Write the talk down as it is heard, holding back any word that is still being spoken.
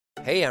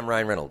Hey, I'm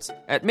Ryan Reynolds.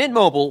 At Mint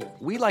Mobile,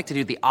 we like to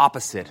do the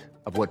opposite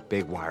of what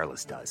Big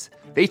Wireless does.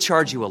 They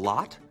charge you a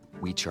lot,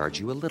 we charge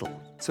you a little.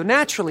 So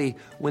naturally,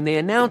 when they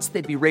announced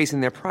they'd be raising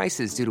their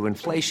prices due to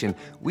inflation,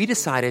 we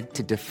decided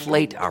to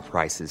deflate our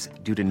prices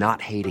due to not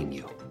hating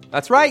you.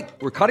 That's right.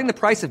 We're cutting the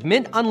price of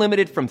Mint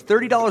Unlimited from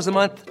 $30 a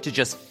month to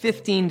just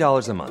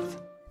 $15 a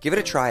month. Give it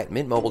a try at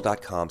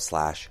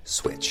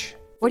mintmobile.com/switch.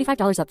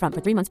 $45 up front for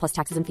 3 months plus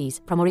taxes and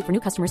fees. Promo rate for new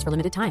customers for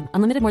limited time.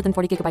 Unlimited more than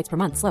 40 gigabytes per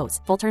month. Slows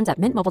full terms at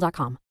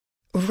mintmobile.com.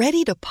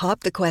 Ready to pop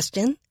the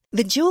question?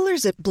 The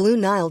jewelers at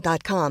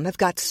BlueNile.com have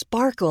got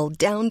sparkle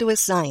down to a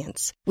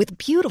science with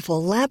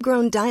beautiful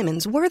lab-grown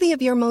diamonds worthy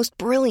of your most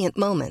brilliant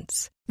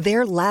moments.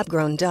 Their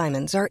lab-grown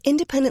diamonds are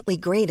independently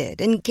graded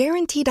and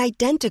guaranteed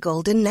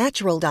identical to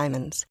natural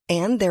diamonds,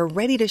 and they're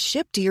ready to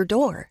ship to your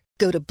door.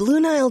 Go to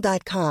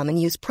BlueNile.com and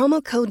use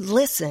promo code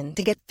LISTEN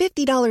to get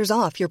 $50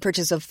 off your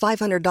purchase of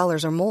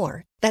 $500 or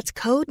more. That's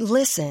code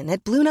LISTEN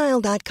at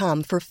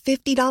BlueNile.com for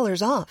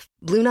 $50 off.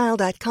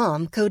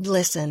 BlueNile.com, code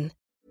LISTEN.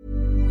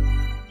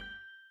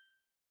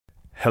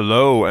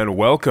 Hello and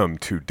welcome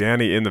to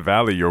Danny in the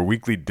Valley, your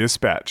weekly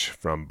dispatch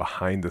from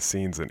behind the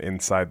scenes and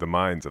inside the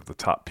minds of the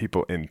top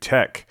people in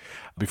tech.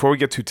 Before we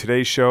get to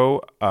today's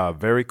show, a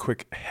very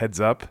quick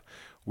heads up.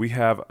 We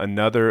have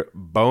another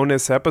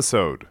bonus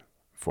episode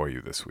for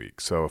you this week.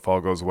 So if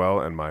all goes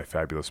well and my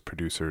fabulous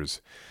producers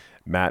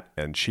Matt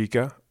and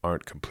Chica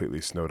aren't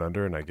completely snowed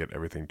under and I get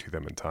everything to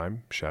them in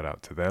time, shout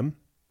out to them,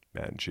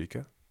 Matt and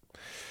Chica.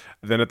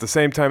 Then at the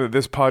same time that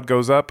this pod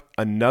goes up,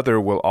 another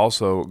will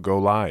also go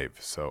live.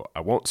 So I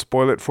won't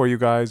spoil it for you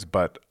guys,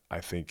 but I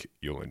think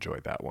you'll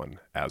enjoy that one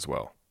as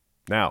well.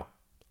 Now,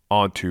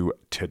 on to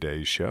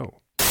today's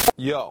show.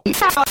 Yo,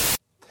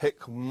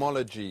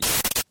 technology,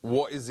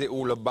 what is it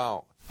all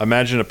about?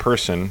 Imagine a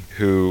person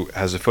who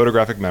has a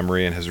photographic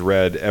memory and has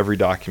read every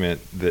document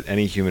that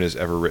any human has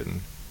ever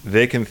written.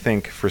 They can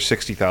think for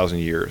 60,000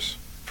 years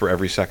for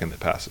every second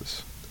that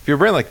passes. If you're a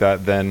brain like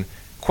that, then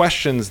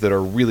questions that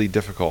are really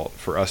difficult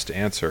for us to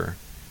answer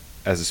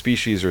as a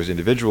species or as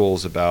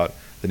individuals about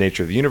the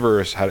nature of the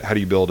universe, how do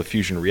you build a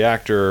fusion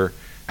reactor,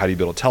 how do you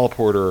build a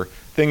teleporter,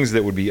 things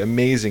that would be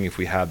amazing if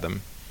we had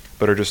them,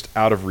 but are just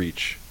out of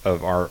reach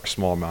of our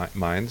small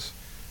minds,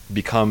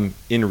 become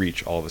in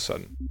reach all of a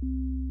sudden.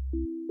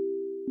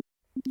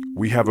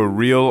 We have a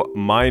real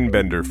mind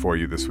bender for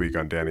you this week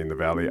on Danny in the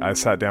Valley. I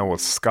sat down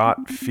with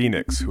Scott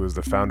Phoenix, who is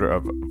the founder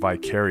of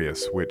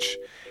Vicarious, which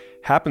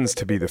happens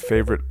to be the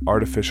favorite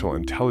artificial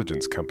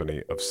intelligence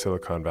company of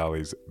Silicon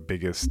Valley's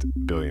biggest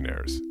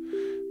billionaires.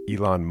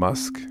 Elon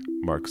Musk,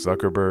 Mark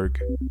Zuckerberg,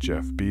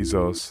 Jeff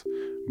Bezos,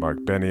 Mark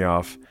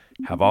Benioff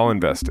have all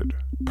invested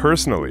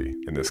personally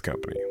in this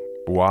company.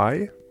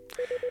 Why?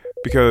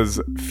 Because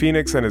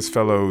Phoenix and his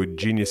fellow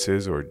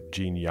geniuses, or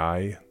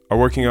genii, are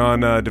working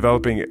on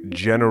developing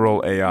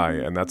general AI,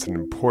 and that's an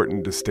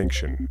important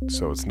distinction.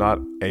 So it's not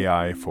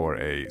AI for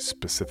a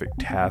specific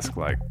task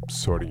like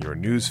sorting your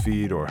news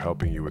feed or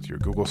helping you with your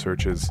Google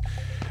searches,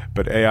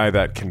 but AI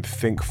that can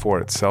think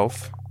for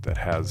itself, that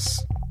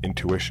has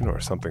intuition or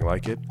something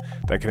like it,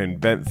 that can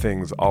invent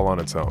things all on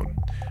its own,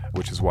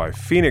 which is why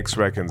Phoenix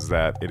reckons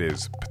that it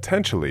is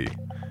potentially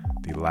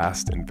the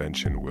last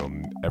invention we'll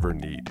ever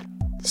need.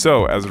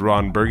 So, as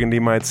Ron Burgundy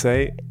might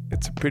say,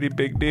 it's a pretty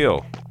big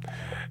deal.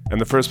 And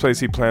the first place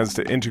he plans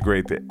to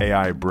integrate the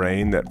AI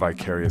brain that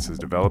Vicarious is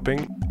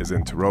developing is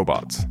into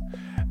robots.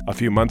 A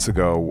few months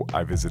ago,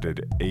 I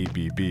visited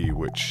ABB,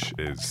 which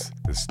is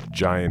this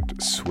giant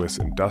Swiss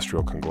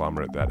industrial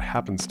conglomerate that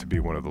happens to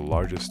be one of the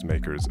largest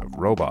makers of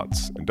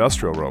robots,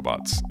 industrial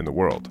robots, in the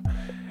world.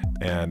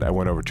 And I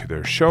went over to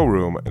their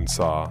showroom and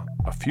saw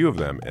a few of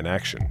them in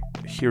action.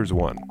 Here's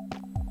one.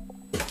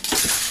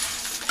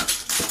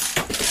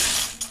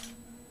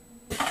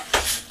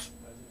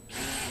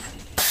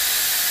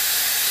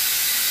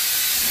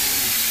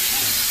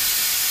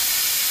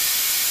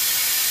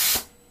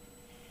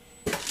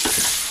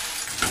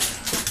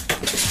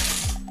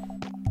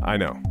 I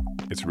know,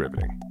 it's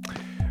riveting.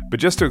 But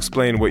just to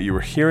explain what you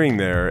were hearing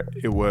there,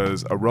 it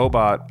was a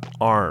robot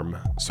arm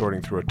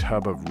sorting through a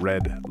tub of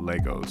red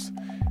Legos,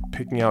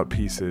 picking out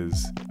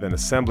pieces, then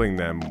assembling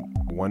them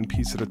one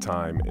piece at a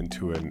time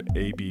into an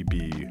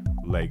ABB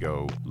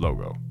Lego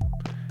logo.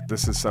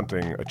 This is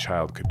something a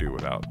child could do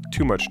without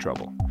too much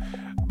trouble.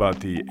 But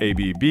the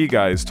ABB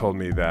guys told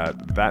me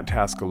that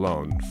task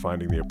alone,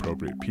 finding the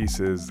appropriate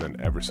pieces, then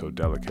ever so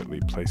delicately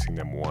placing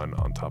them one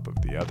on top of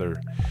the other,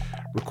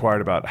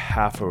 required about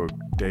half a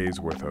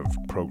day's worth of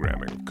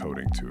programming,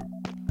 coding to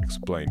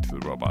explain to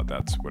the robot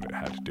that's what it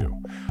had to do.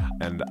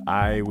 And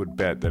I would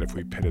bet that if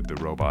we pitted the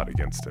robot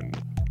against an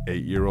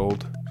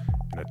 8-year-old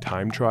in a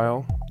time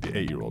trial, the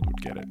 8-year-old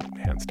would get it,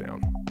 hands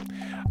down.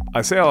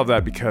 I say all of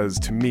that because,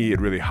 to me,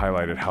 it really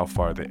highlighted how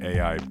far the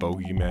AI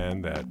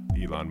bogeyman that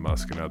Elon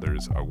Musk and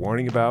others are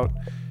warning about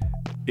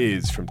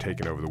is from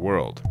taking over the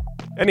world.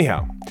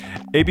 Anyhow,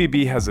 ABB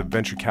has a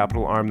venture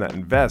capital arm that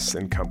invests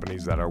in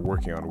companies that are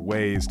working on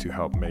ways to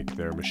help make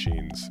their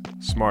machines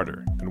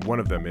smarter, and one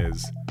of them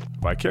is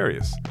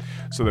Vicarious.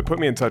 So they put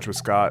me in touch with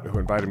Scott, who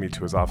invited me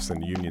to his office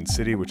in Union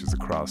City, which is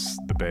across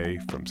the bay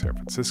from San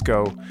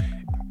Francisco.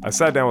 I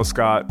sat down with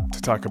Scott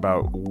to talk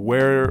about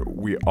where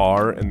we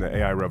are in the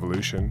AI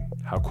revolution,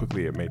 how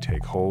quickly it may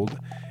take hold,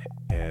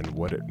 and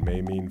what it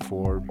may mean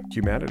for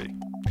humanity.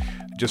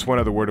 Just one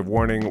other word of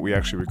warning, we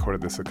actually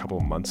recorded this a couple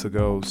of months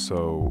ago,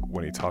 so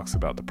when he talks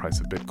about the price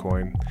of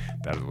Bitcoin,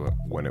 that is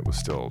when it was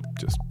still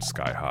just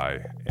sky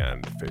high,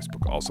 and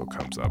Facebook also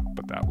comes up,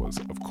 but that was,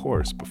 of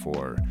course,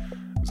 before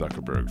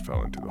Zuckerberg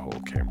fell into the whole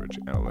Cambridge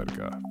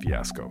Analytica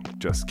fiasco.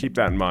 Just keep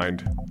that in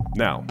mind.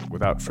 Now,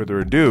 without further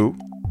ado,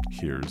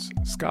 here's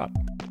Scott.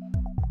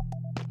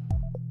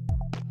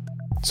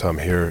 So I'm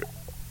here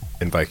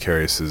in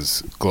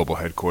Vicarious's global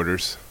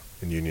headquarters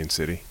in Union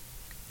City.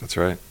 That's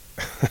right.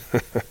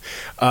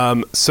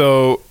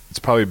 So it's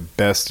probably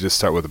best to just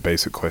start with a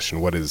basic question.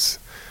 What is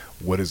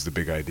the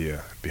big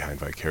idea behind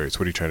Vicarious?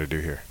 What are you trying to do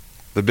here?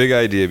 The big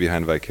idea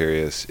behind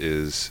Vicarious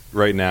is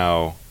right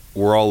now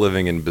we're all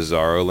living in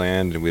bizarro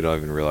land and we don't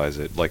even realize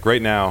it. Like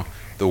right now,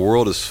 the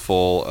world is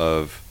full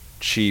of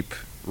cheap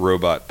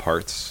robot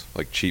parts,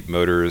 like cheap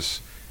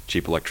motors,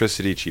 cheap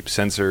electricity, cheap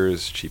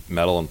sensors, cheap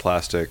metal and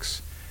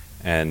plastics,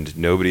 and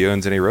nobody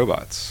owns any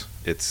robots.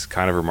 It's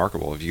kind of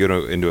remarkable. If you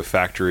go into a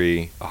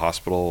factory, a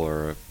hospital,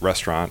 or a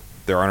restaurant,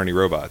 there aren't any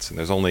robots, and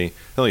they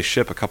only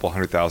ship a couple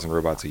 100,000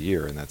 robots a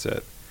year, and that's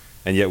it.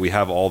 And yet we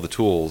have all the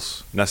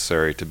tools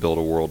necessary to build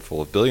a world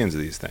full of billions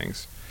of these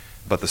things,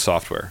 but the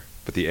software,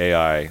 but the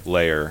AI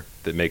layer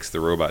that makes the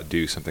robot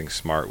do something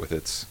smart with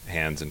its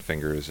hands and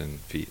fingers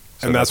and feet.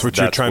 So and that's what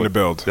you're trying to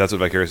build. That's what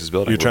Vicarious is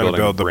building. You're trying to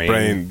build the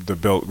brain,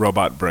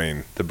 robot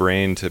brain. The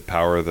brain to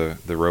power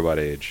the robot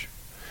age.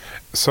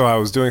 So I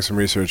was doing some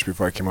research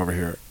before I came over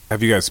here.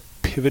 Have you guys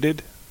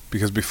pivoted?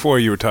 Because before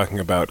you were talking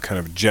about kind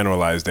of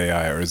generalized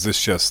AI, or is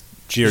this just...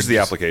 This is the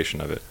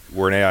application of it.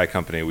 We're an AI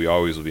company. We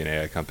always will be an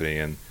AI company.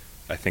 And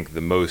I think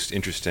the most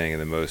interesting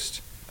and the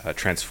most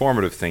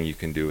transformative thing you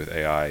can do with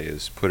AI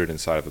is put it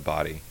inside of a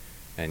body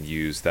and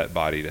use that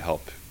body to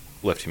help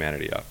lift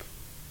humanity up.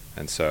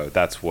 And so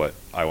that's what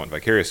I want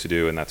Vicarious to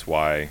do, and that's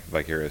why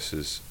Vicarious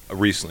has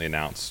recently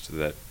announced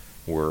that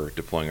we're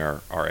deploying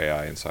our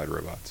AI inside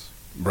robots.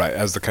 Right,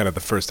 as the kind of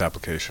the first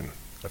application.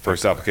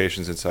 First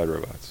applications inside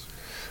robots.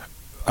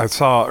 I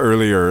saw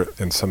earlier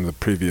in some of the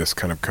previous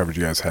kind of coverage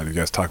you guys had, you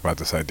guys talk about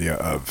this idea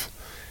of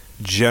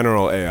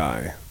general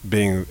AI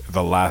being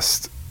the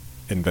last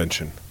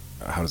invention.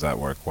 How does that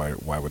work?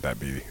 Why would that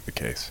be the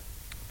case?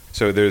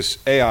 So there's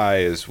AI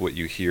is what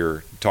you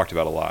hear talked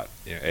about a lot.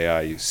 You know,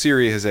 AI,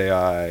 Siri has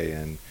AI,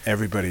 and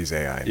everybody's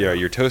AI. Yeah,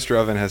 your toaster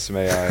oven has some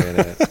AI in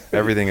it.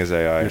 Everything is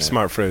AI. Your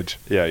smart fridge.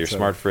 Yeah, your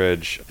smart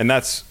fridge. And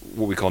that's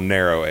what we call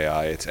narrow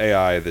AI. It's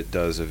AI that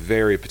does a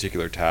very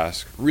particular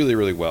task really,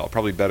 really well,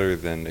 probably better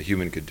than a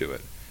human could do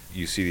it.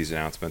 You see these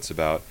announcements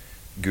about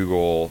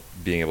Google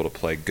being able to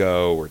play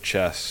Go or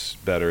chess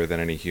better than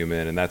any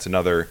human, and that's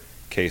another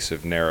case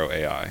of narrow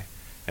AI.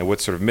 And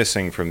what's sort of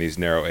missing from these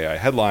narrow AI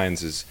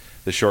headlines is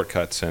the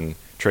shortcuts and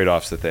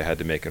trade-offs that they had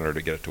to make in order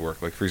to get it to work.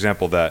 Like, for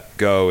example, that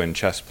Go and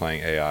chess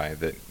playing AI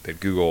that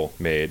Google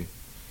made,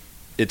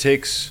 it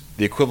takes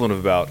the equivalent of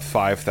about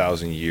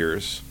 5,000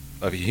 years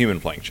of a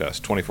human playing chess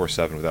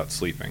 24/7 without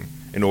sleeping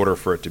in order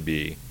for it to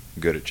be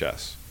good at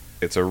chess.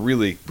 It's a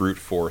really brute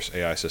force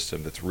AI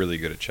system that's really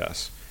good at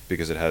chess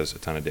because it has a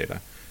ton of data.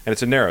 And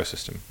it's a narrow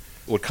system.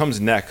 What comes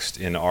next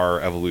in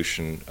our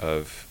evolution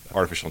of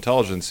artificial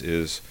intelligence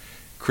is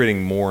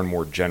creating more and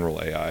more general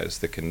AIs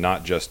that can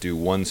not just do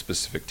one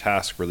specific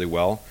task really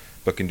well,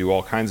 but can do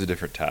all kinds of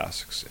different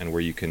tasks, and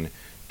where you can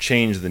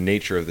change the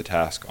nature of the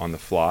task on the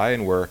fly,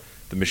 and where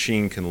the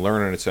machine can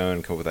learn on its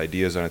own, come up with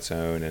ideas on its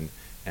own,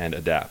 and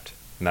adapt.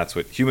 And that's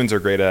what humans are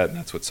great at, and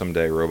that's what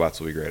someday robots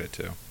will be great at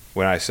too.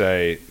 When I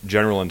say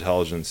general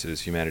intelligence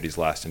is humanity's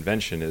last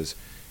invention, is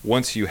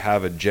once you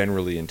have a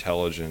generally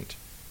intelligent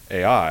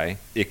AI,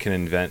 it can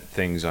invent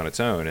things on its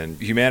own. And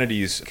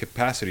humanity's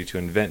capacity to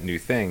invent new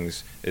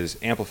things is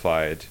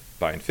amplified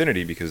by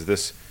infinity because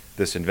this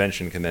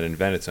invention can then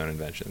invent its own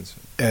inventions.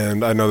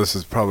 And I know this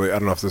is probably, I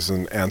don't know if this is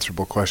an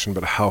answerable question,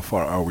 but how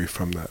far are we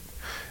from that?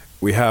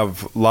 We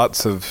have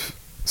lots of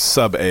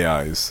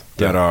sub-AIs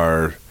that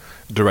are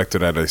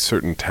directed at a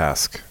certain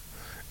task.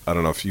 I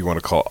don't know if you want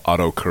to call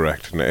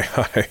autocorrect an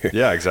AI.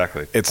 Yeah,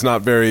 exactly. It's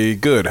not very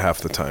good half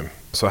the time.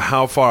 So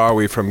how far are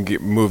we from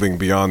moving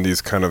beyond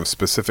these kind of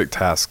specific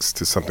tasks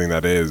to something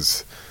that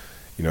is,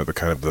 the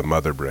kind of the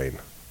mother brain?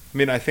 I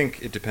mean, I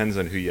think it depends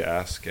on who you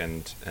ask,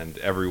 and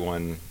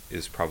everyone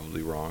is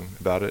probably wrong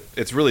about it.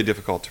 It's really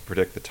difficult to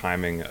predict the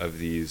timing of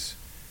these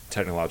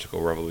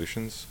technological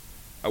revolutions.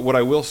 What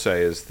I will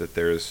say is that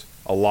there's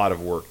a lot of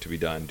work to be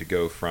done to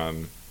go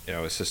from,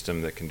 a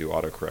system that can do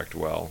autocorrect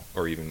well,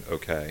 or even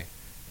okay,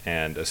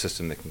 and a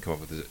system that can come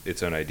up with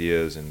its own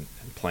ideas and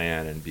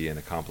plan and be in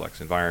a complex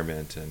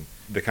environment, and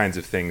the kinds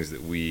of things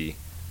that we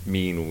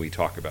mean when we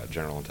talk about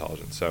general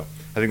intelligence. So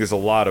I think there's a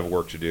lot of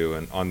work to do,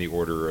 and on the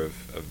order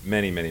of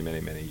many, many, many,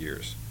 many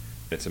years.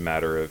 It's a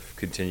matter of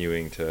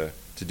continuing to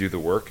do the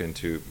work and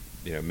to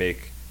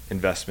make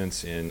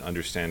investments in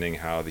understanding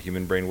how the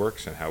human brain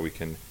works and how we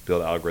can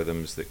build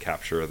algorithms that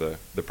capture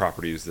the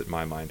properties that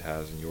my mind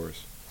has and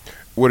yours.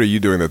 What are you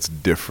doing that's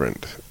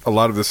different? A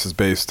lot of this is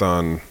based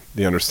on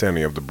the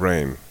understanding of the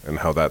brain and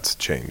how that's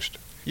changed.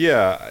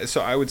 Yeah,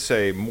 so I would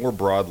say more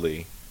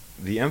broadly,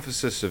 the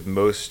emphasis of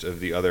most of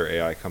the other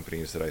AI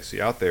companies that I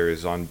see out there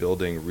is on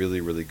building really,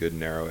 really good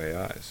narrow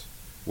AIs,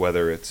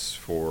 whether it's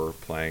for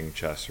playing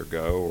chess or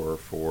Go or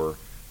for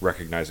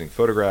recognizing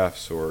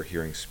photographs or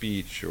hearing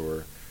speech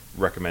or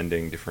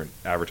recommending different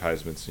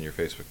advertisements in your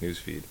Facebook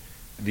newsfeed.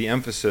 The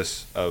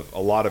emphasis of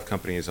a lot of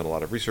companies and a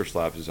lot of research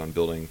labs is on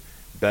building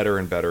better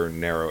and better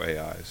narrow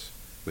AIs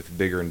with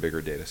bigger and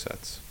bigger data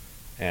sets.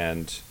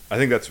 And I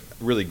think that's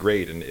really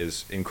great and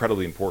is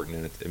incredibly important,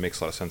 and it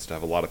makes a lot of sense to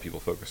have a lot of people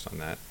focused on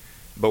that.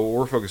 But what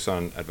we're focused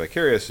on at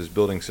Vicarious is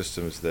building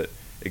systems that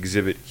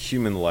exhibit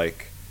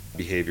human-like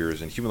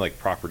behaviors and human-like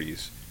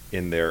properties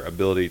in their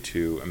ability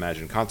to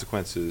imagine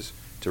consequences,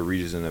 to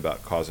reason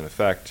about cause and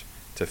effect,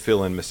 to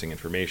fill in missing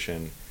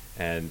information,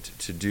 and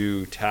to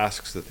do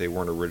tasks that they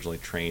weren't originally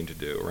trained to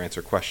do or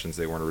answer questions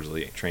they weren't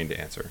originally trained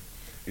to answer.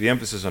 The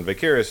emphasis on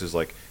Vicarious is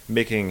like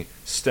making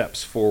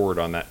steps forward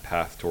on that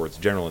path towards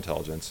general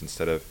intelligence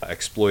instead of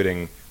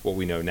exploiting what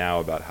we know now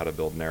about how to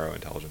build narrow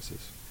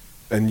intelligences.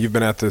 And you've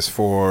been at this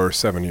for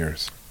 7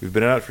 years. We've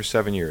been at it for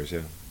 7 years,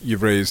 yeah.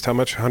 You've raised how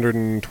much?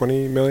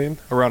 120 million?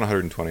 Around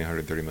 120,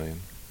 130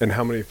 million. And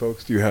how many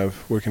folks do you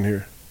have working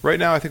here? Right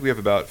now, I think we have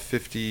about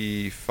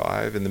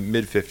 55 in the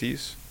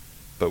mid-50s,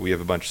 but we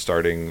have a bunch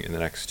starting in the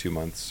next 2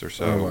 months or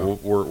so. Oh,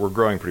 wow. We're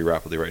growing pretty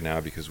rapidly right now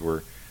because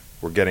we're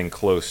getting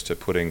close to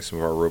putting some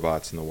of our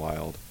robots in the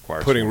wild.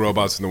 Putting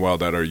robots in the wild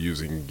that are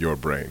using your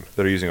brain.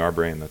 That are using our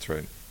brain, that's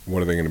right.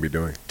 What are they going to be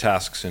doing?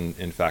 Tasks in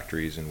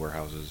factories and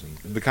warehouses, and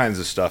the kinds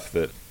of stuff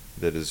that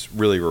is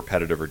really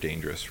repetitive or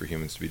dangerous for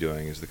humans to be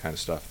doing is the kind of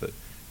stuff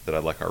that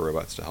I'd like our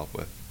robots to help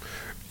with.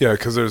 Yeah,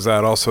 because there's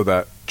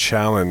that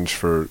challenge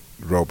for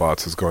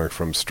robots is going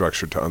from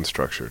structured to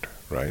unstructured,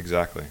 right?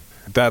 Exactly.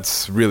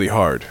 That's really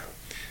hard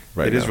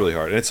right It now. is really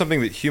hard. And it's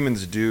something that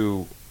humans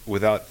do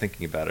without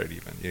thinking about it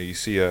even. You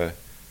see I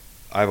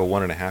have a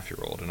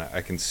 1.5-year-old, and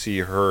I can see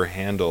her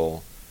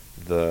handle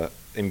the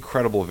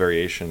incredible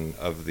variation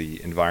of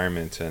the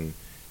environment and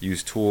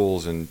use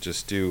tools and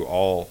just do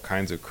all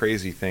kinds of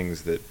crazy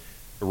things that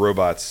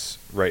robots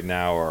right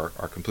now are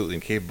completely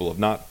incapable of,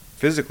 not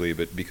physically,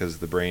 but because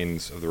the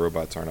brains of the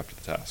robots aren't up to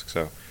the task.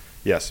 So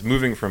yes,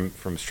 moving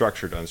from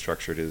structured to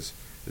unstructured is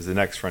the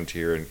next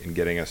frontier in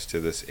getting us to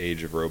this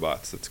age of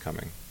robots that's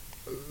coming.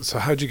 So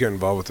how'd you get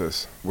involved with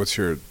this? What's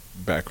your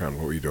background?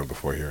 What were you doing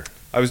before here?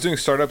 I was doing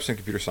startups in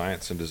computer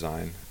science and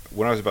design.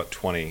 When I was about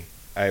 20,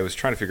 I was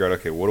trying to figure out,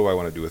 okay, what do I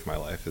want to do with my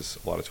life, as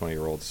a lot of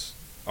 20-year-olds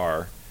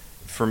are.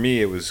 For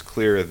me, it was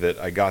clear that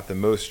I got the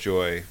most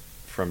joy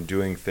from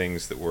doing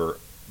things that were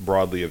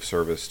broadly of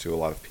service to a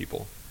lot of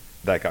people.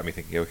 That got me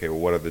thinking, okay, well,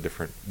 what are the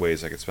different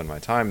ways I could spend my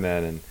time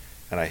then?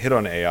 And I hit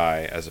on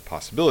AI as a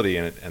possibility,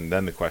 and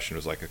then the question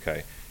was like,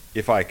 okay,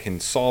 if I can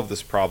solve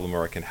this problem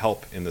or I can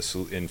help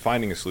in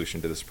finding a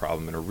solution to this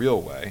problem in a real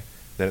way,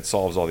 then it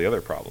solves all the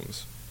other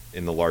problems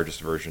in the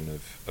largest version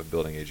of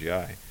building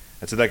AGI.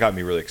 And so that got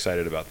me really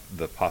excited about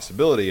the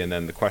possibility. And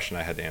then the question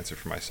I had to answer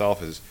for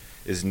myself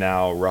is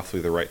now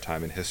roughly the right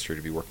time in history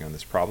to be working on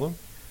this problem?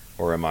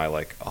 Or am I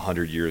like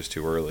 100 years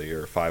too early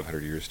or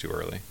 500 years too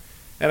early?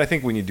 And I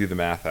think when you do the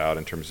math out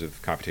in terms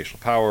of computational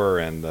power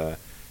and the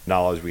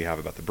knowledge we have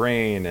about the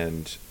brain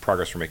and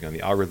progress we're making on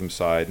the algorithm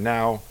side,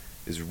 now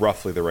is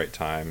roughly the right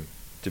time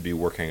to be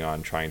working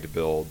on trying to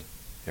build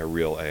a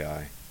real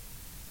AI.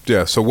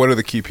 Yeah, so what are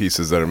the key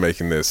pieces that are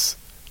making this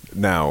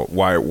now?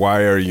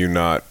 Why are you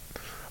not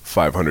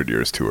 500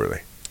 years too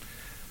early?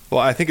 Well,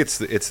 I think it's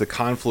the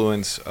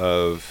confluence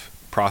of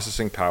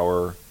processing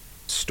power,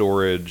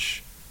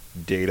 storage,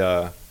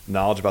 data,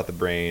 knowledge about the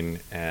brain,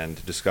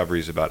 and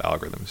discoveries about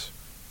algorithms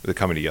that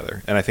coming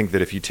together. And I think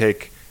that if you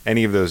take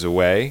any of those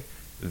away,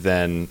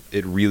 then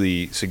it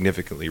really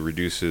significantly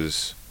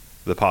reduces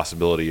the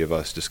possibility of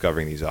us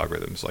discovering these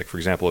algorithms. Like, for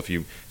example, if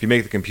you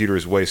make the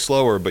computers way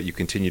slower, but you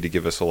continue to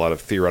give us a lot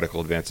of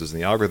theoretical advances in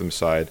the algorithm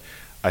side,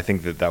 I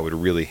think that would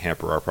really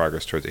hamper our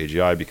progress towards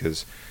AGI,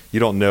 because you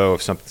don't know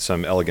if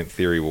some elegant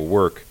theory will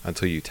work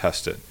until you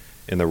test it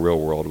in the real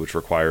world, which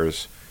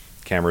requires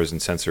cameras and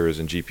sensors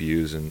and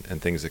GPUs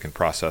and things that can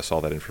process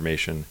all that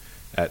information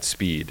at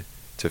speed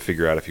to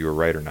figure out if you were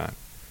right or not.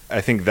 I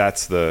think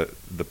that's the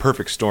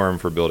perfect storm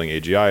for building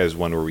AGI, is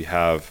one where we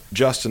have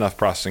just enough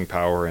processing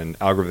power and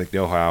algorithmic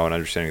know-how and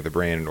understanding of the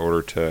brain in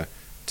order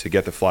to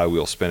get the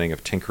flywheel spinning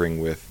of tinkering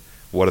with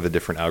what are the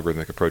different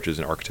algorithmic approaches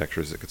and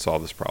architectures that could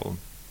solve this problem.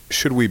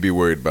 Should we be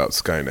worried about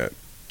Skynet?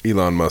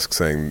 Elon Musk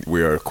saying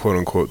we are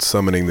quote-unquote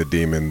summoning the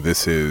demon.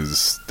 This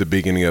is the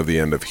beginning of the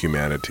end of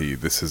humanity.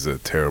 This is a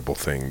terrible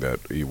thing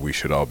that we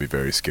should all be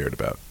very scared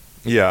about.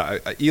 Yeah,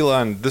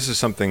 Elon, this is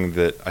something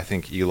that I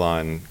think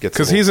Elon gets...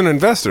 Because he's an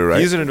investor, right?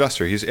 He's an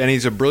investor.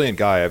 He's a brilliant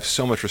guy. I have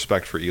so much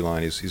respect for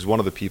Elon. He's one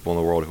of the people in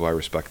the world who I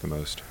respect the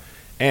most.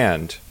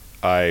 And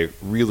I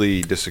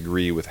really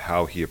disagree with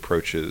how he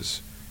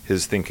approaches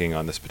his thinking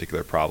on this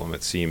particular problem.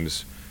 It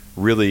seems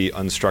really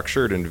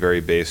unstructured and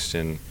very based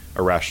in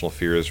irrational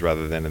fears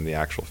rather than in the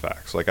actual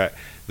facts.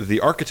 The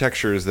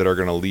architectures that are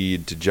going to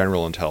lead to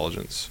general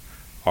intelligence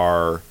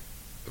are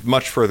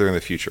much further in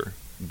the future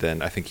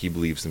than I think he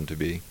believes them to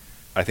be.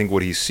 I think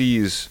what he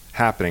sees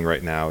happening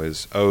right now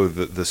is,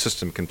 the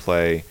system can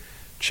play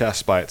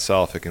chess by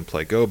itself, it can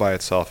play Go by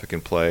itself, it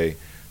can play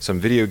some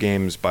video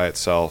games by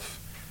itself.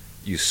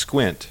 You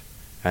squint,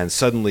 and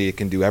suddenly it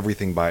can do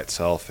everything by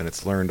itself, and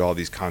it's learned all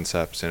these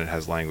concepts, and it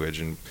has language.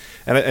 And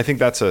I think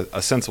that's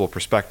a sensible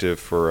perspective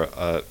for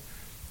a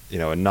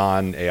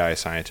non-AI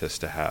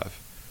scientist to have.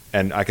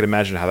 And I could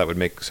imagine how that would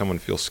make someone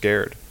feel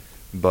scared.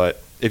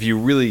 But if you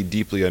really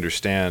deeply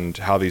understand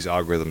how these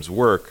algorithms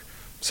work,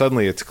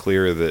 suddenly it's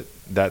clear that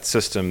that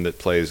system that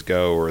plays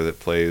Go or that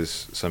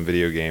plays some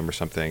video game or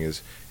something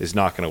is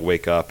not going to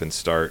wake up and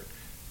start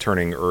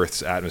turning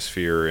Earth's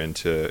atmosphere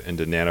into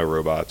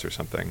nanorobots or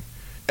something.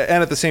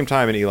 And at the same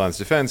time, in Elon's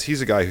defense,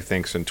 he's a guy who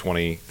thinks in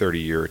 20,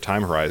 30-year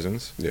time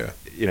horizons. Yeah.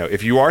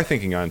 If you are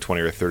thinking on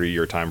 20 or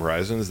 30-year time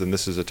horizons, then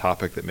this is a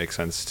topic that makes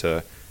sense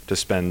to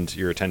spend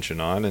your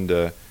attention on and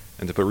to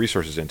put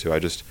resources into.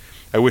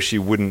 I wish he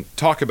wouldn't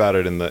talk about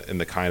it in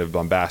the kind of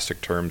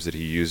bombastic terms that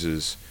he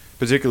uses,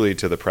 particularly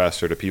to the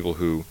press or to people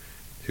who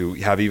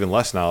have even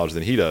less knowledge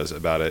than he does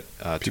about it.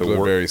 People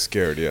are very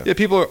scared, yeah. Yeah,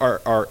 people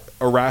are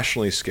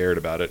irrationally scared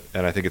about it,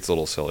 and I think it's a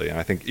little silly. And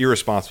I think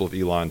irresponsible of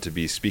Elon to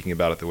be speaking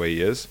about it the way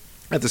he is.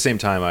 At the same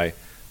time,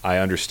 I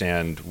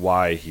understand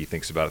why he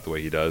thinks about it the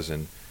way he does,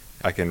 and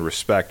I can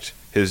respect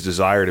his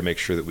desire to make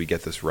sure that we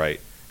get this right,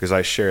 because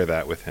I share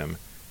that with him.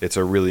 It's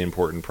a really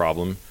important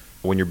problem.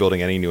 When you're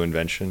building any new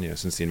invention,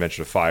 since the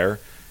invention of fire,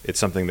 it's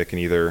something that can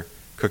either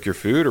cook your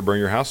food or burn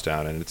your house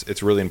down, and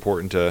it's really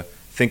important to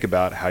think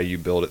about how you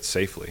build it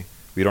safely.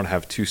 We don't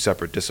have two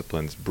separate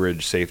disciplines,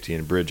 bridge safety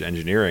and bridge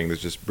engineering.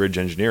 There's just bridge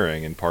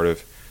engineering, and part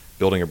of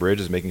building a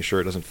bridge is making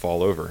sure it doesn't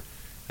fall over.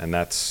 And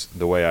that's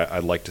the way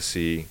I'd like to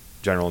see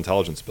general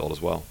intelligence built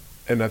as well.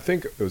 And I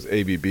think it was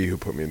ABB who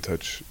put me in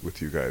touch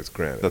with you guys,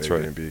 Grant. That's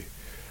right. ABB.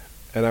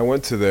 And I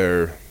went to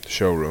their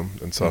showroom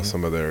and saw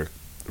some of their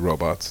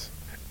robots.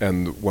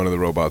 And one of the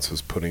robots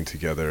was putting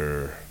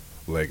together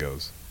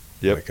Legos,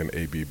 like an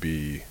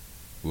ABB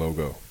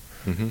logo.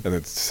 And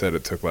it said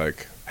it took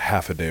like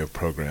half a day of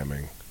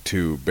programming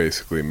to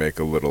basically make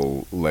a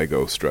little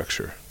Lego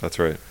structure. That's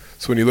right.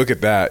 So when you look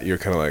at that, you're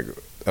kind of like,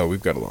 oh,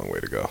 we've got a long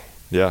way to go.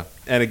 Yeah.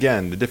 And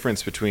again, the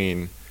difference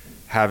between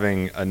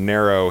having a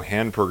narrow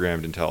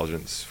hand-programmed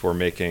intelligence for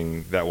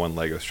making that one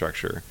Lego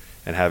structure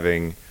and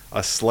having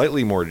a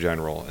slightly more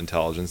general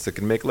intelligence that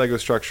can make Lego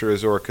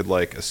structures or could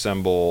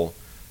assemble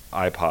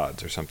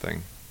iPods or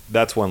something,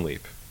 that's one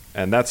leap.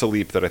 And that's a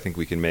leap that I think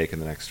we can make in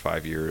the next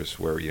 5 years,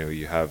 where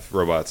you have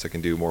robots that can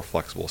do more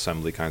flexible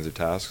assembly kinds of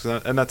tasks,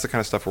 and that's the kind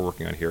of stuff we're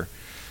working on here.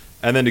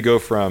 And then to go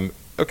from,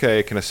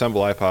 it can assemble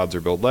iPods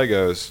or build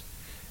Legos,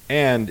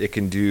 and it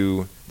can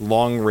do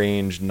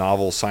long-range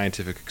novel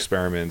scientific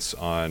experiments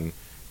on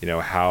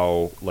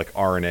how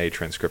RNA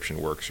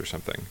transcription works or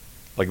something.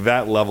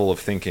 That level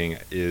of thinking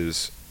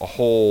is a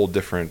whole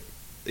different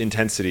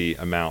intensity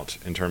amount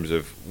in terms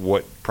of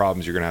what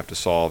problems you're going to have to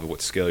solve and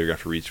what scale you're going to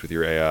have to reach with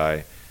your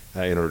AI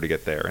in order to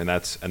get there. And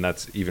that's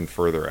even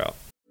further out.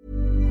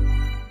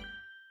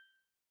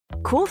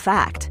 Cool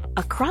fact,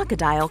 a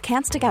crocodile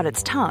can't stick out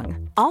its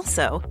tongue.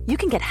 Also, you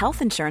can get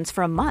health insurance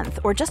for a month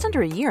or just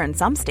under a year in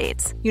some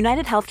states.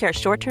 United Healthcare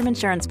short-term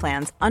insurance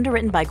plans,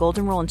 underwritten by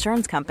Golden Rule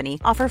Insurance Company,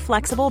 offer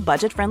flexible,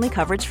 budget-friendly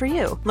coverage for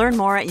you. Learn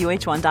more at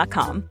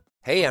uh1.com.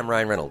 Hey, I'm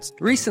Ryan Reynolds.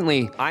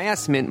 Recently, I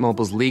asked Mint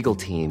Mobile's legal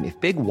team if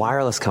big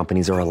wireless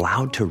companies are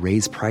allowed to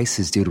raise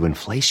prices due to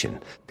inflation.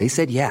 They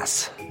said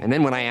yes. And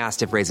then when I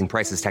asked if raising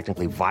prices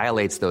technically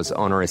violates those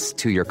onerous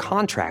 2-year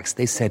contracts,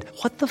 they said,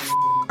 "What the f***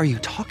 are you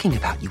talking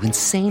about, you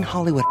insane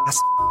Hollywood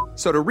ass?"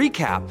 So to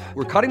recap,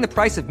 we're cutting the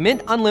price of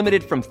Mint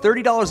Unlimited from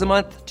 $30 a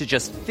month to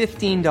just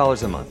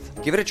 $15 a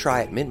month. Give it a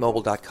try at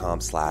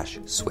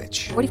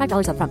mintmobile.com/switch.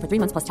 $45 up front for 3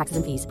 months plus taxes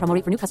and fees. Promo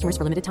rate for new customers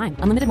for limited time.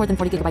 Unlimited more than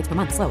 40 gigabytes per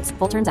month slows.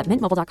 Full terms at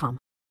mintmobile.com.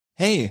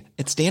 Hey,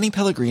 it's Danny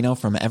Pellegrino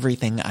from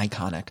Everything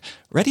Iconic.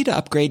 Ready to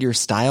upgrade your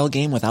style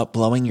game without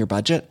blowing your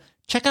budget?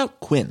 Check out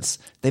Quince.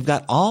 They've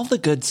got all the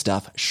good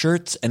stuff,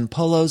 shirts and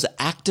polos,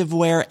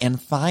 activewear,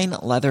 and fine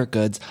leather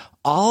goods,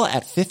 all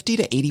at 50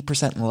 to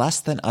 80% less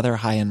than other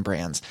high-end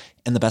brands.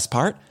 And the best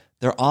part?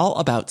 They're all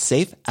about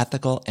safe,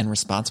 ethical, and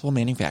responsible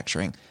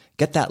manufacturing.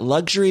 Get that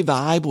luxury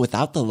vibe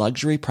without the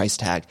luxury price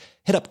tag.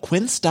 Hit up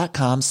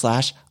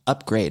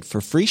quince.com/upgrade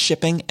for free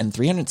shipping and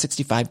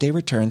 365-day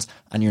returns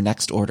on your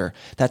next order.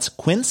 That's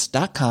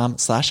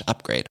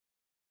quince.com/upgrade.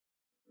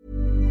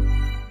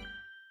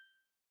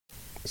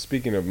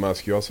 Speaking of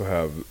Musk, you also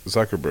have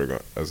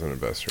Zuckerberg as an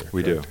investor.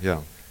 We do,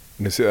 yeah.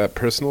 And is that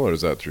personal or is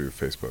that through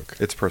Facebook?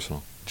 It's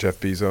personal. Jeff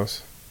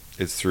Bezos?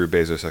 It's through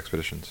Bezos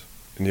Expeditions.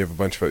 And you have a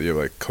bunch of, you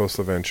have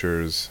Khosla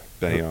Ventures.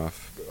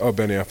 Benioff. Oh,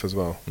 Benioff as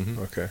well. Mm-hmm.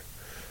 Okay.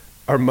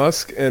 Are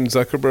Musk and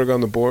Zuckerberg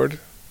on the board?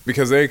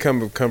 Because they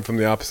come from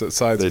the opposite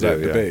sides of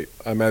that debate.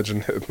 I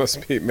imagine it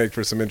must make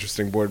for some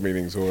interesting board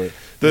meetings. So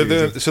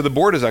the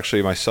board is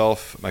actually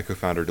myself, my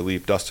co-founder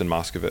Dilip, Dustin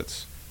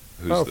Moskovitz,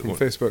 who's from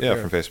Facebook. Yeah,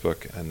 from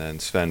Facebook, and then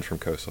Sven from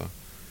COSA.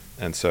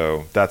 And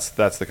so that's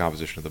the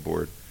composition of the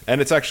board. And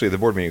it's actually, the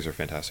board meetings are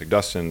fantastic.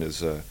 Dustin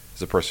is a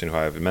person who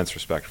I have immense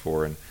respect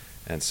for,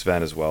 and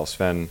Sven as well.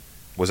 Sven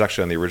was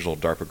actually on the original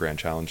DARPA Grand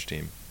Challenge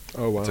team.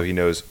 Oh, wow. So he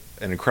knows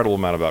an incredible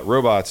amount about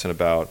robots and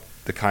about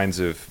the kinds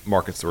of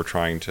markets that we're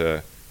trying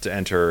to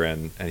enter,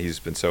 and he's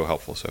been so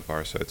helpful so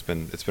far. So it's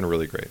been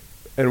really great.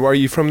 And are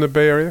you from the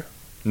Bay Area?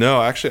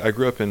 No, actually, I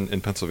grew up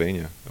in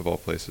Pennsylvania, of all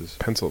places.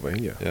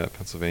 Pennsylvania? Yeah,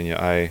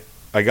 Pennsylvania.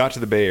 I got to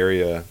the Bay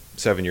Area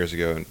 7 years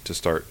ago to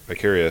start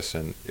Vicarious,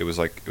 and it was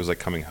like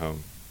coming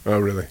home. Oh,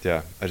 really?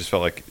 Yeah, I just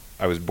felt like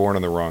I was born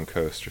on the wrong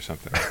coast or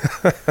something.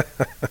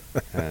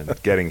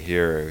 And getting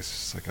here, it was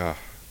just like, oh,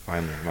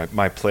 finally,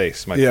 my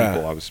place, my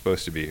people. I was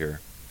supposed to be here.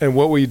 And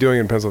what were you doing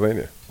in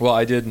Pennsylvania? Well,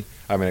 I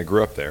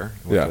grew up there.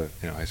 Went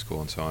to high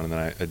school and so on, and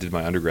then I did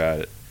my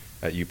undergrad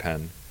at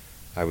UPenn.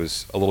 I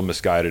was a little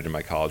misguided in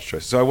my college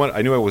choice. So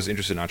I knew I was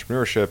interested in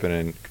entrepreneurship and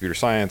in computer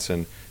science,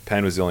 and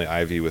Penn was the only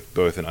Ivy with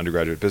both an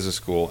undergraduate business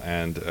school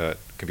and a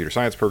computer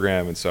science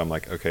program. And so I'm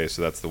like, okay,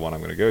 so that's the one I'm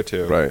going to go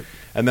to. Right.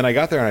 And then I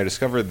got there and I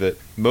discovered that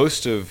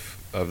most of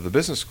the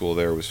business school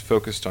there was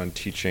focused on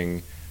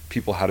teaching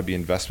people how to be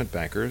investment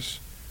bankers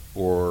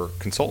or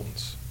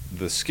consultants.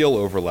 The skill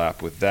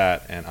overlap with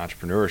that and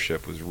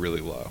entrepreneurship was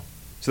really low.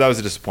 So that was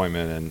a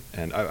disappointment,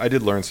 and I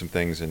did learn some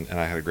things, and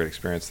I had a great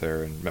experience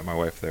there and met my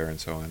wife there and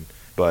so on.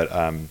 But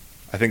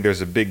I think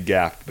there's a big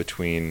gap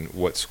between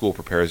what school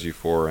prepares you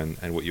for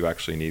and what you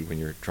actually need when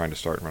you're trying to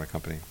start and run a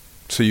company.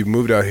 So you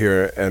moved out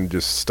here and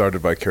just started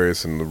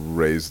Vicarious and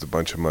raised a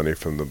bunch of money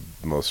from the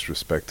most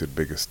respected,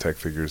 biggest tech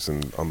figures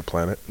on the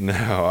planet?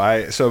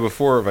 No, so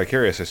before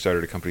Vicarious, I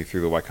started a company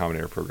through the Y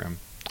Combinator program.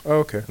 Oh,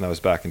 okay. And that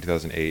was back in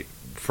 2008.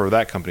 For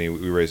that company,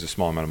 we raised a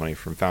small amount of money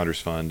from Founders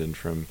Fund and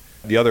from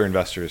the other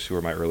investors who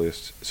were my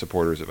earliest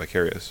supporters at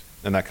Vicarious.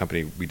 And that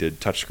company, we did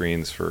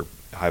touchscreens for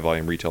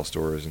high-volume retail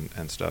stores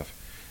and stuff.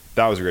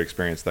 That was a great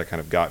experience. That kind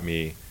of got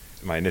me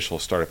my initial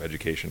startup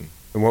education.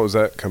 And what was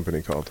that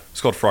company called? It's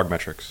called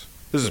Frogmetrics.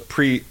 This is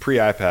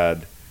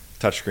pre-iPad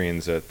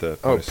touchscreans at the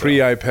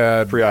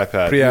pre-iPad.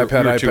 Pre-iPad. Pre-iPad you were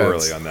iPads. too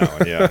early on that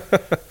one,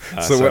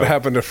 yeah. So what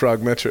happened to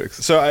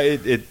Frogmetrics? So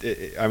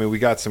I mean, we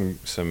got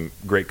some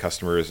great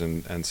customers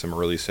and some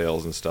early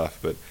sales and stuff.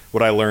 But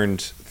what I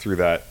learned through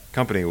that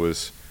company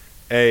was,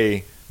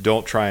 A,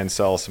 don't try and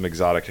sell some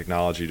exotic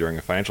technology during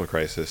a financial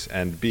crisis,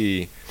 and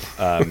B,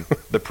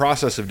 the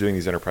process of doing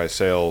these enterprise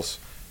sales,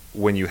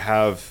 when you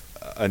have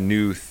a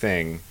new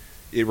thing,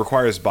 it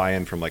requires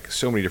buy-in from like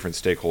so many different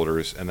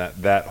stakeholders, and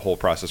that whole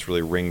process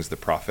really wrings the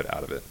profit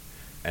out of it.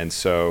 And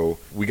so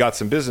we got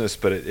some business,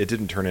 but it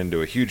didn't turn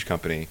into a huge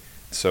company.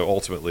 So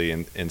ultimately,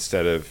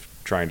 instead of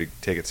trying to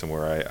take it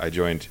somewhere, I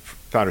joined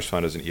Founders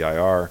Fund as an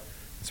EIR,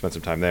 spent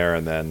some time there,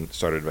 and then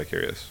started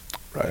Vicarious.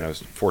 Right. And I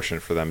was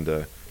fortunate for them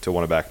to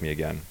want to back me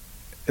again.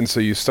 And so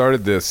you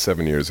started this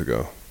 7 years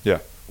ago. Yeah.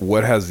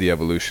 What has the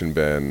evolution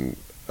been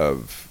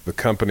of the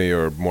company,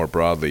 or more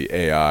broadly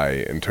AI,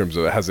 in terms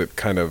of, has it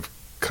kind of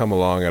come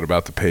along at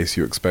about the pace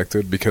you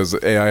expected? Because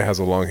AI has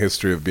a long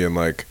history of being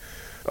like,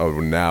 oh,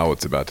 now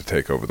it's about to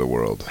take over the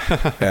world.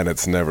 And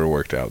it's never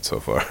worked out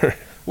so far.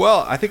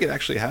 Well, I think it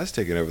actually has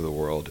taken over the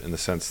world in the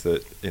sense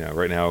that,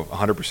 right now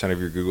 100% of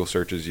your Google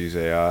searches use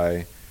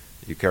AI.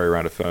 You carry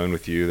around a phone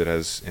with you that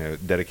has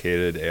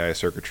dedicated AI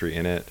circuitry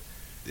in it.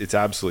 It's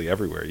absolutely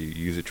everywhere. You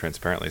use it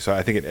transparently. So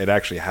I think it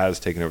actually has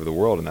taken over the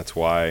world, and that's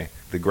why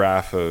the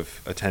graph of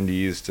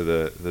attendees to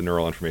the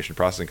Neural Information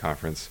Processing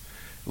Conference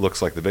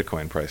looks like the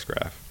Bitcoin price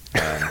graph.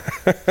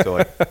 So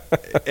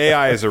like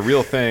AI is a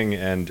real thing,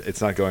 and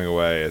it's not going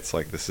away. It's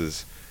like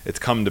it's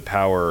come to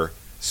power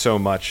so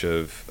much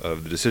of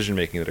the decision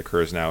making that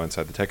occurs now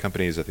inside the tech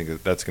companies. I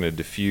think that's going to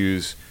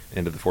diffuse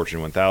into the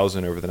Fortune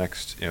 1000 over the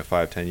next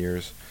 5-10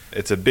 years.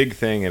 It's a big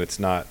thing, and it's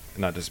not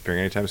disappearing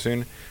anytime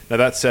soon. Now,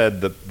 that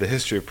said, the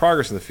history of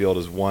progress in the field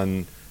is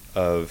one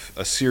of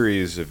a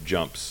series of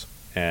jumps,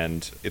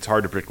 and it's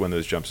hard to predict when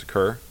those jumps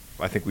occur.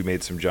 I think we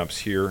made some jumps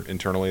here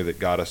internally that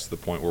got us to the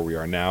point where we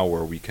are now,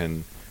 where we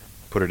can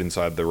put it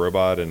inside the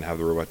robot and have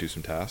the robot do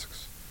some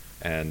tasks.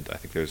 And I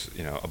think there's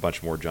a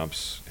bunch more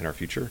jumps in our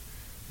future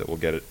that will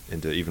get it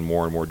into even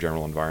more and more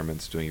general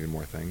environments, doing even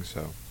more things.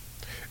 So,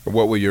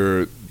 what will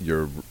your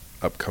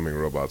upcoming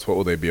robots? What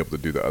will they be able to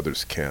do that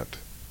others can't?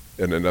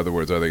 And in other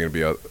words, are they going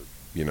to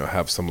be,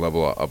 have some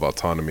level of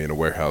autonomy in a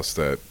warehouse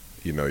that,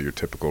 your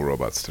typical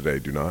robots today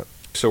do not?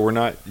 So we're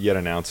not yet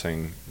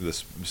announcing the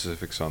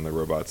specifics on the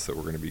robots that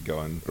we're going to be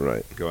going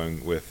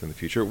with in the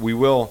future. We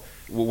will,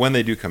 when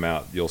they do come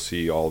out, you'll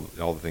see all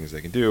the things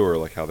they can do, or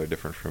like how they're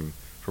different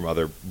from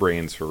other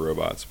brains for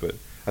robots. But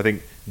I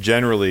think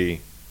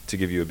generally, to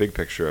give you a big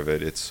picture of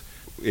it,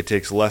 it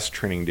takes less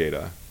training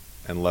data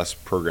and less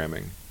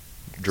programming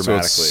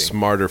dramatically. So it's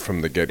smarter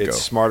from the get-go.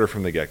 It's smarter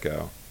from the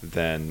get-go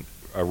than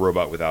a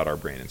robot without our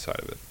brain inside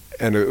of it.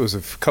 And it was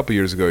a couple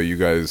years ago, you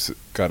guys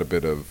got a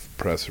bit of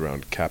press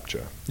around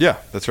CAPTCHA. Yeah,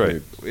 that's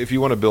right. If you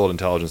want to build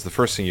intelligence, the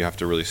first thing you have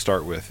to really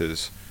start with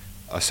is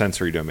a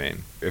sensory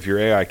domain. If your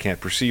AI can't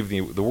perceive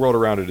the world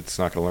around it, it's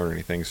not going to learn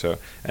anything. So,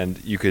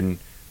 and you can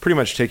pretty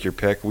much take your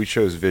pick. We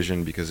chose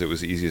vision because it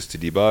was easiest to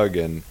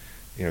debug and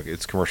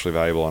it's commercially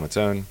valuable on its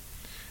own.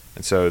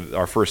 And so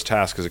our first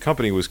task as a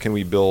company was, can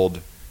we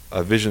build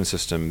a vision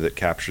system that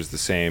captures the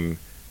same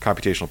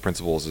computational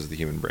principles as the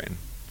human brain?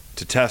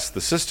 To test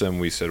the system,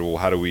 we said, well,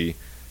 how do we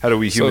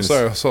humans...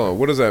 So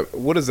what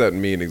does that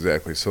mean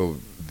exactly? So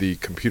the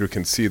computer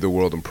can see the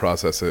world and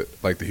process it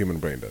like the human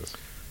brain does?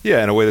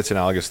 Yeah, in a way that's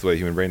analogous to the way the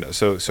human brain does.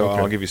 So Okay.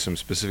 I'll give you some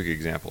specific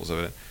examples of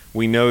it.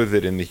 We know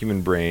that in the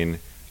human brain,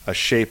 a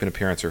shape and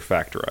appearance are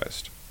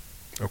factorized.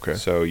 Okay.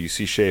 So you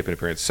see shape and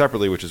appearance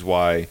separately, which is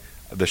why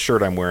the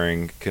shirt I'm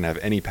wearing can have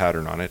any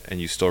pattern on it,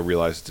 and you still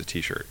realize it's a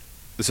t-shirt.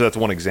 So that's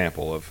one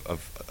example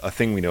of a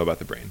thing we know about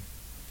the brain.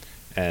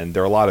 And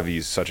there are a lot of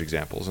these such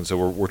examples. And so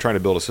we're trying to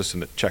build a system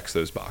that checks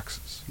those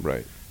boxes.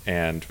 Right.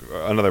 And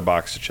another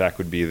box to check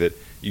would be that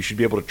you should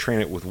be able to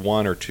train it with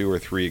 1 or 2 or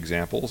 3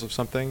 examples of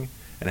something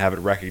and have it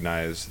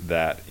recognize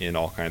that in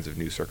all kinds of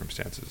new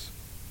circumstances.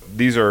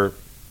 These are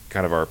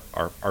kind of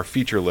our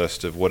feature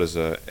list of what does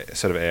a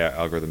set of AI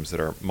algorithms that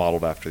are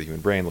modeled after the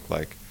human brain look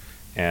like.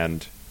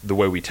 And the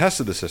way we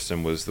tested the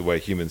system was the way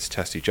humans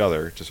test each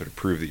other to sort of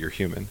prove that you're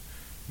human,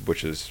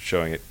 which is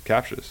showing it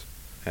CAPTCHAs.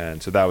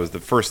 And so that was the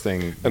first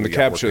thing. And the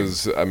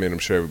CAPTCHAs, I mean, I'm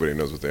sure everybody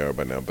knows what they are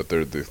by now, but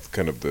they're the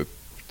kind of the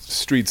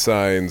street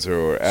signs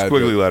or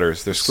squiggly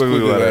letters. They're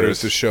squiggly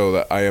letters to show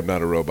that I am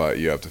not a robot.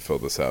 You have to fill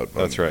this out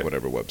on That's right.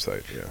 whatever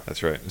website. Yeah,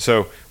 that's right.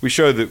 So we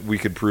showed that we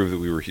could prove that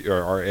we were,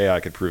 or our AI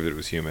could prove that it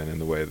was human in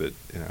the way that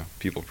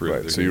people prove.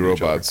 Right. That So your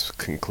robots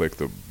can click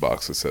the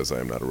box that says I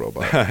am not a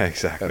robot.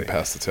 Exactly. And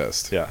pass the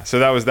test. Yeah. So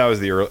that was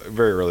the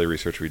very early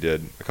research we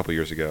did a couple of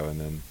years ago, and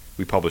then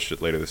we published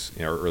it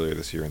earlier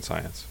this year in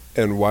Science.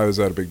 And why was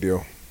that a big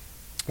deal?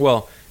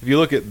 Well, if you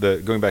look at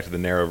going back to the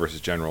narrow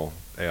versus general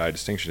AI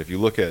distinction, if you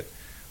look at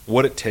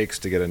what it takes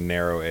to get a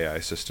narrow AI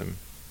system,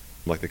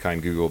 like the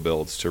kind Google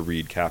builds, to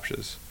read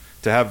CAPTCHAs,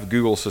 to have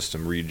Google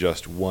system read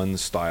just one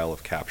style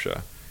of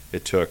CAPTCHA,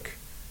 it took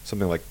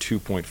something like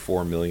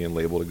 2.4 million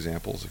labeled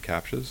examples of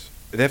CAPTCHAs.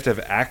 They have to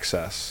have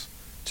access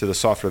to the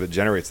software that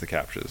generates the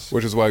CAPTCHAs.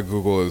 Which is why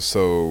Google is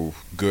so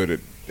good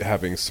at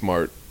having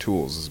smart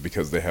tools, is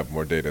because they have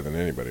more data than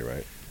anybody,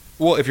 right?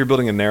 Well, if you're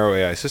building a narrow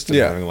AI system,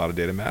 Yeah. having a lot of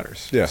data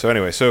matters. Yeah. So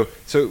anyway, so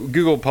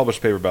Google published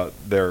a paper about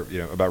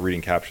about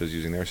reading CAPTCHAs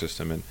using their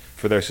system, and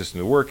for their system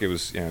to work, it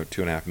was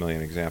 2.5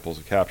 million examples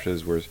of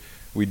CAPTCHAs, whereas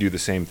we do the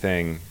same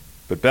thing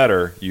but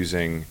better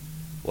using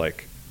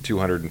like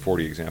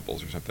 240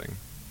 examples or something.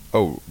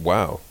 Oh,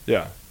 wow.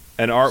 Yeah,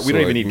 and we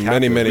don't even need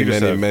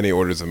CAPTCHAs. Many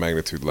orders of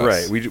magnitude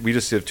less. Right. We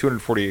just have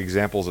 240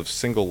 examples of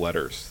single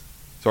letters.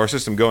 So our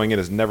system going in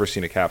has never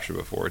seen a CAPTCHA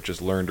before. It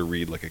just learned to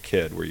read like a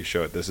kid, where you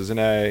show it this is an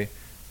A,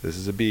 this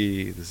is a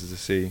B, this is a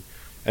C.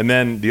 And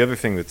then the other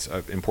thing that's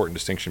an important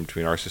distinction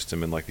between our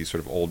system and like these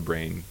sort of old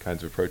brain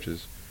kinds of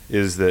approaches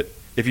is that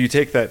if you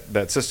take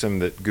that system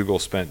that Google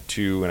spent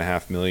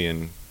 2.5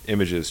 million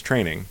images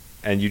training,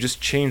 and you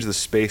just change the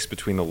space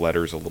between the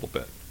letters a little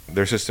bit,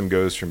 their system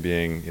goes from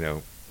being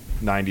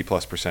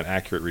 90+%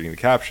 accurate reading the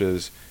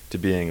CAPTCHAs to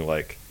being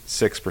like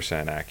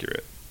 6%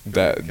 accurate.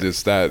 That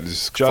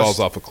just falls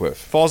off a cliff.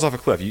 Falls off a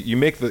cliff.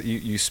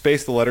 You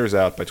space the letters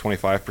out by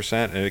 25%,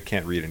 and it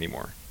can't read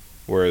anymore.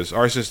 Whereas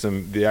our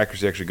system, the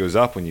accuracy actually goes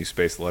up when you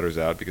space the letters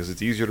out, because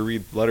it's easier to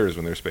read letters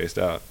when they're spaced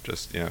out,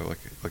 just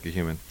like a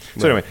human.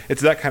 So anyway,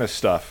 it's that kind of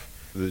stuff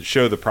that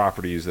show the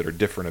properties that are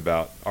different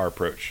about our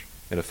approach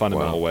in a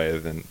fundamental way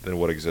than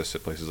what exists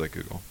at places like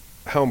Google.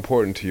 How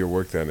important to your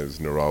work then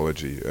is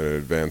neurology and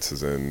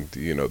advances in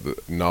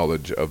the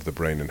knowledge of the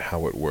brain and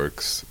how it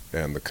works,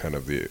 and the kind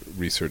of the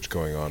research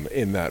going on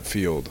in that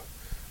field?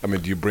 I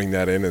mean, do you bring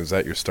that in? Is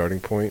that your starting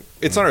point?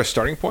 It's not our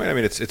starting point. I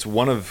mean, it's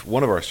one of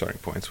our starting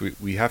points.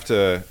 We have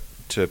to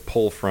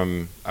pull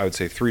from, I would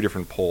say, 3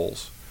 different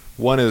poles.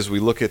 One is we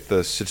look at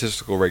the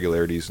statistical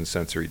regularities in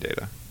sensory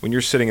data. When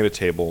you're sitting at a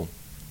table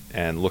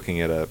and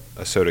looking at a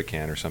soda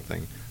can or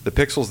something, the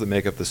pixels that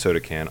make up the soda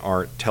can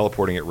aren't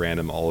teleporting at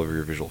random all over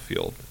your visual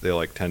field.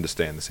 They tend to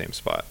stay in the same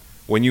spot.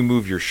 When you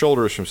move your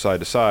shoulders from side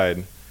to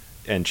side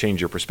and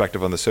change your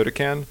perspective on the soda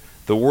can,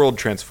 the world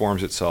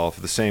transforms itself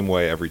the same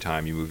way every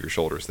time you move your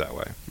shoulders that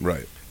way.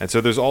 Right. And so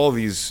there's all of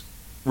these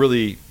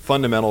really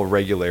fundamental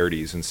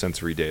regularities in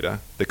sensory data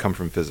that come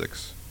from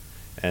physics.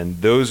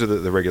 And those are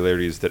the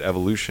regularities that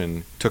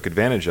evolution took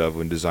advantage of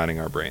when designing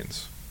our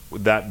brains.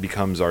 That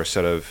becomes our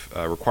set of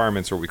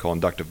requirements, or what we call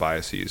inductive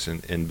biases,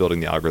 in building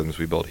the algorithms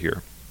we build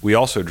here. We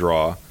also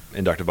draw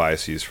inductive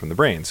biases from the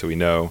brain. So we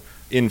know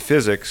in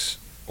physics,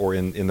 or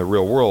in the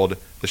real world,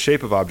 the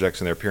shape of objects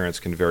and their appearance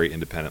can vary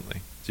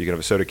independently. So you can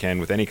have a soda can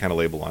with any kind of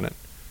label on it,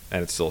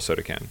 and it's still a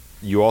soda can.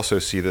 You also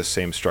see this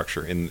same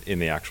structure in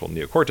the actual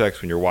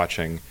neocortex. When you're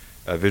watching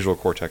a visual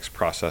cortex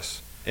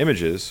process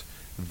images,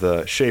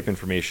 the shape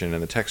information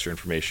and the texture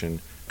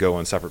information go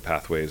on separate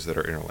pathways that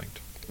are interlinked.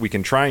 We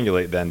can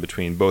triangulate then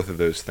between both of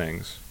those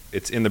things.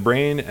 It's in the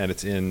brain and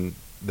it's in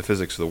the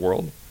physics of the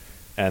world,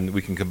 and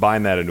we can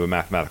combine that into a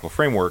mathematical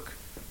framework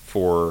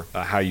for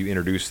how you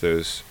introduce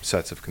those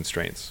sets of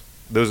constraints.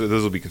 Those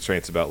will be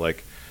constraints about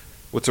like,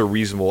 what's a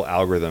reasonable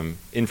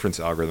inference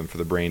algorithm for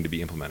the brain to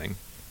be implementing?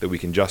 that we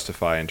can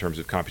justify in terms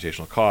of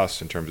computational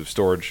costs, in terms of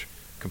storage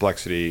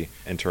complexity,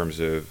 in terms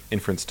of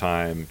inference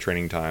time,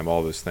 training time,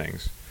 all those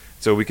things.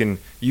 So we can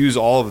use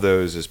all of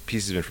those as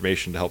pieces of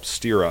information to help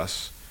steer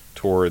us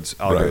towards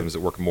algorithms that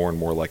work more and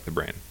more like the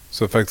brain.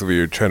 So effectively,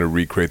 you're trying to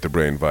recreate the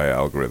brain via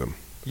algorithm.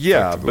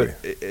 Yeah, but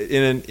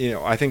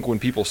I think when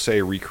people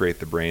say recreate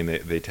the brain,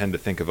 they tend to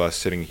think of us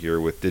sitting here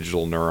with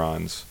digital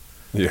neurons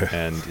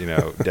and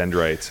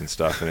dendrites and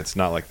stuff, and it's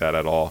not like that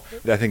at all.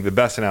 I think the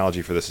best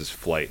analogy for this is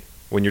flight.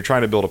 When you're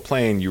trying to build a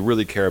plane, you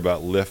really care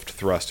about lift,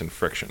 thrust, and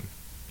friction.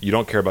 You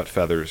don't care about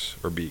feathers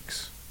or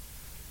beaks.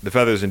 The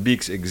feathers and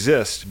beaks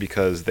exist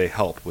because they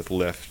help with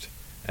lift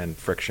and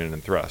friction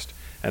and thrust.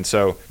 And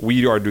so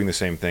we are doing the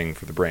same thing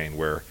for the brain,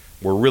 where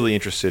we're really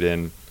interested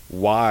in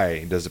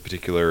why does a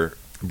particular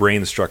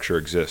brain structure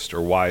exist,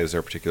 or why is there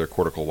a particular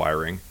cortical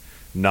wiring,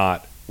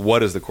 not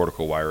what is the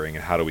cortical wiring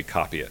and how do we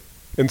copy it.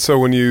 And so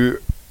when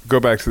you go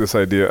back to this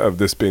idea of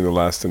this being the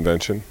last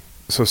invention,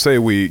 so say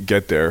we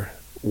get there,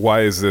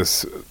 why is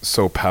this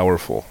so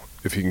powerful?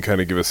 If you can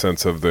kind of give a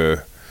sense of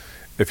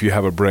if you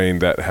have a brain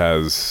that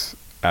has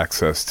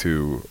access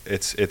to...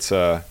 It's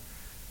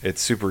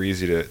super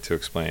easy to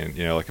explain.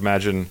 Like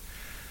imagine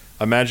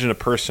a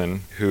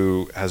person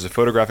who has a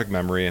photographic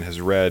memory and has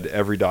read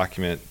every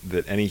document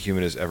that any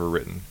human has ever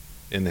written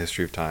in the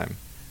history of time.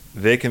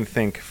 They can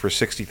think for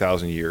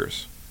 60,000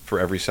 years for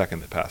every second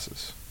that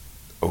passes.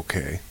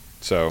 Okay.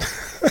 So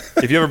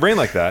if you have a brain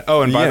like that,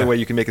 and by the way,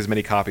 you can make as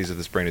many copies of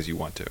this brain as you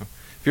want to.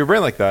 If you have a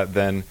brain like that,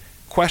 then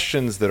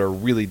questions that are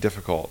really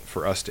difficult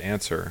for us to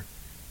answer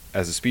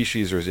as a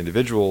species or as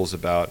individuals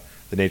about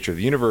the nature of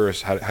the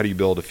universe, how do you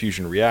build a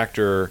fusion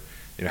reactor,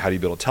 how do you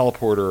build a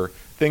teleporter,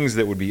 things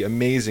that would be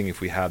amazing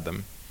if we had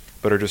them,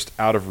 but are just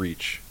out of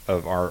reach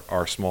of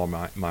our small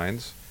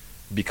minds,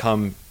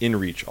 become in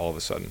reach all of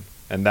a sudden.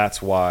 And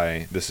that's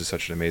why this is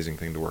such an amazing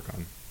thing to work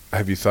on.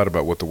 Have you thought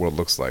about what the world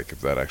looks like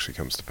if that actually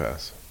comes to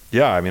pass?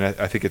 Yeah, I mean,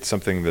 I think it's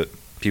something that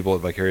people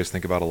at Vicarious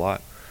think about a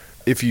lot.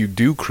 If you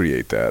do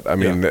create that, I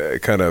mean,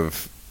 kind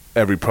of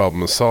every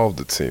problem is solved,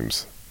 it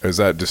seems. Or is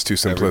that just too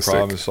simplistic? Every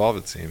problem is solved,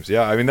 it seems.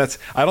 Yeah, I mean,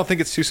 I don't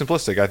think it's too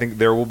simplistic. I think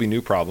there will be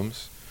new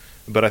problems,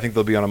 but I think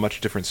they'll be on a much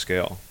different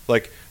scale.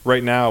 Like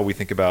right now, we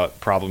think about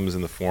problems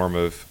in the form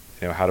of,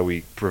 how do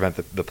we prevent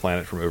the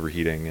planet from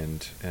overheating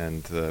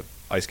and the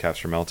ice caps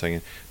from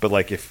melting? But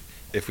like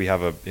if we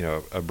have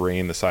a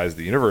brain the size of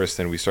the universe,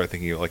 then we start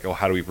thinking like,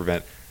 how do we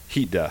prevent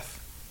heat death?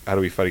 How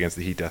do we fight against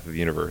the heat death of the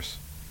universe?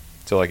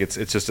 So like it's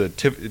just a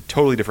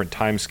totally different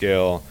time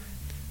scale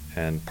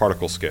and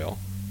particle scale,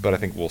 but I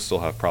think we'll still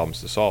have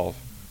problems to solve.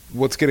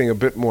 What's getting a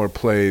bit more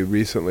play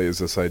recently is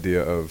this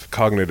idea of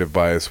cognitive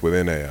bias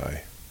within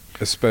AI,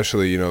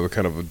 especially the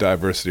kind of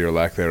diversity or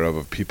lack thereof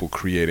of people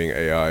creating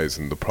AIs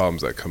and the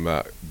problems that come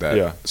out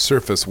that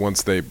surface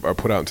once they are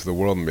put out into the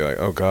world and be like,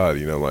 oh God,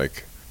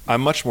 like...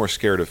 I'm much more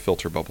scared of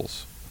filter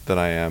bubbles than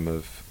I am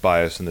of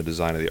bias in the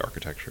design of the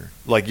architecture.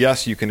 Like,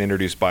 yes, you can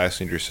introduce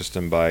bias into your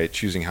system by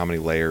choosing how many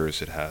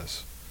layers it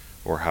has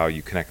or how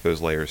you connect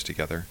those layers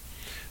together.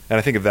 And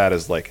I think of that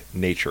as like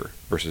nature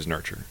versus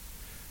nurture.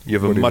 You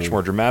have a much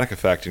more dramatic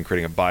effect in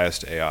creating a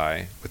biased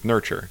AI with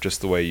nurture,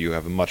 just the way you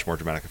have a much more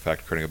dramatic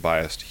effect creating a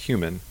biased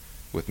human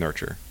with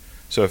nurture.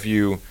 So if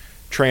you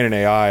train an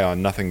AI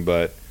on nothing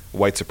but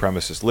white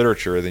supremacist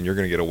literature, then you're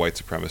going to get a white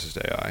supremacist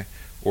AI.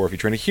 Or if you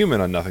train a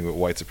human on nothing but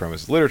white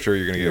supremacist literature,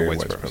 you're going to get a white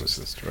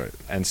supremacist. Right.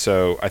 And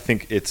so I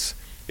think it's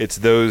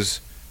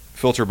those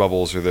filter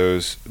bubbles or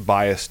those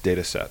biased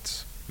data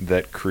sets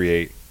that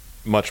create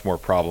much more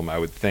problem, I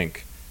would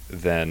think,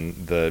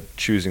 than the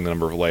choosing the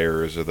number of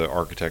layers or the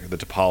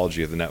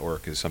topology of the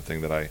network is something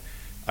that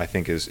I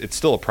think it's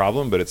still a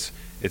problem, but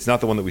it's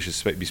not the one that we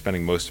should be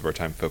spending most of our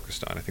time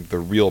focused on. I think the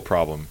real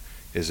problem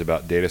is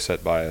about data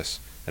set bias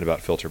and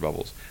about filter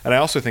bubbles. And I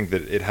also think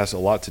that it has a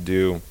lot to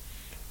do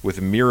with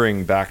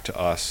mirroring back to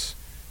us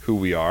who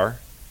we are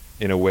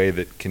in a way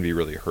that can be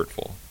really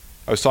hurtful.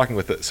 I was talking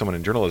with someone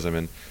in journalism,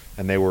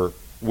 and they were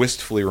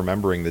wistfully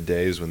remembering the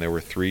days when there were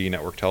 3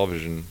 network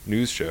television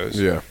news shows,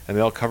 and they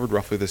all covered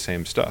roughly the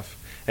same stuff.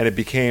 And it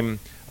became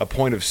a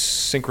point of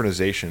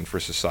synchronization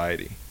for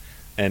society.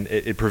 And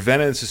it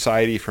prevented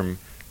society from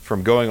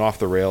going off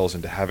the rails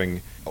into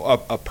having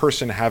a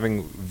person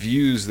having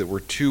views that were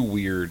too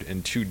weird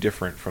and too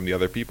different from the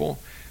other people.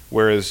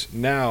 Whereas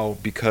now,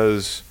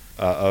 because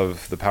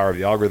of the power of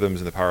the algorithms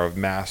and the power of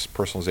mass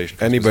personalization,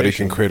 anybody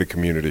can create a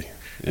community.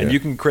 And you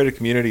can create a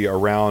community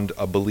around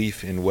a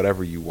belief in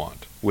whatever you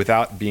want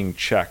without being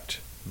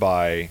checked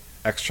by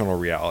external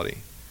reality.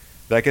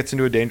 That gets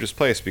into a dangerous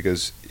place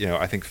because,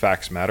 I think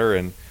facts matter,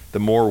 and the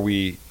more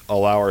we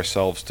allow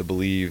ourselves to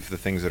believe the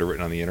things that are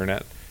written on the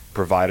internet,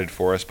 provided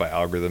for us by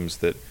algorithms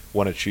that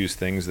want to choose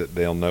things that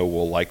they'll know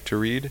we'll like to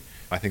read,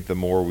 I think the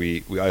more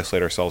we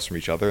isolate ourselves from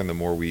each other and the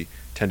more we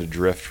tend to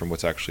drift from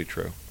what's actually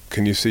true.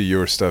 Can you see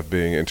your stuff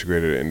being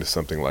integrated into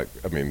something like,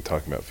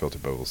 talking about filter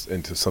bubbles,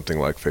 into something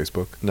like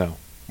Facebook? No.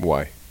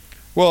 Why?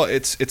 Well,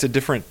 it's a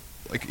different,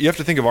 like, you have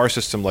to think of our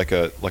system like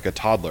a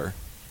toddler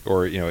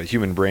or, a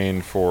human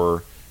brain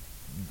for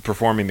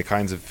performing the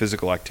kinds of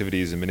physical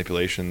activities and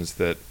manipulations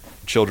that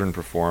children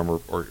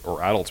perform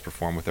or adults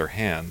perform with their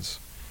hands.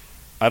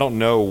 I don't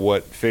know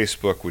what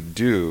Facebook would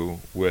do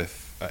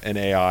with an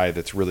AI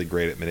that's really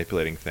great at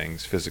manipulating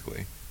things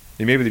physically.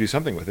 Maybe they do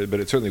something with it, but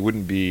it certainly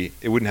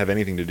wouldn't have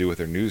anything to do with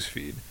their news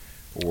feed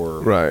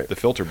or the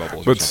filter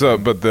bubbles. But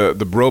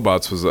the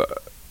robots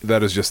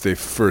that is just a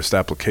first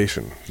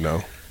application,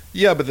 no?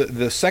 Yeah, but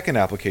the second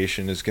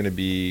application is going to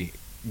be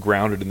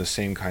grounded in the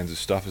same kinds of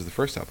stuff as the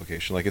first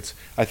application.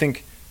 I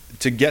think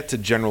to get to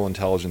general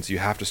intelligence, you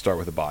have to start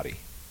with a body.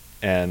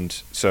 And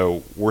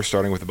so we're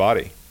starting with the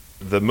body.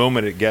 The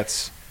moment it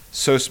gets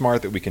so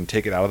smart that we can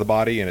take it out of the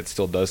body and it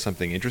still does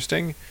something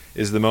interesting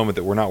is the moment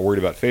that we're not worried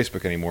about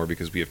Facebook anymore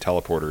because we have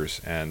teleporters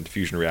and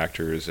fusion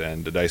reactors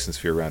and a Dyson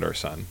sphere around our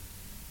sun.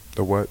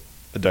 The what?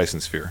 A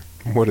Dyson sphere.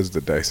 What is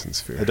the Dyson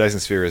sphere? A Dyson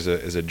sphere is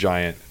a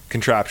giant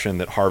contraption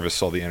that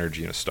harvests all the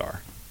energy in a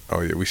star.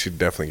 Oh yeah, we should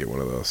definitely get one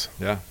of those.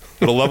 Yeah,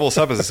 it'll level us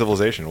up as a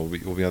civilization.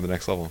 We'll be on the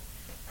next level.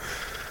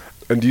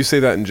 And do you say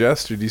that in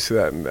jest, or do you say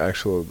that in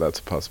actual? That's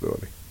a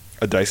possibility.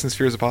 A Dyson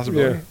sphere is a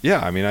possibility. Yeah.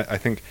 I mean, I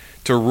think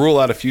to rule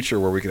out a future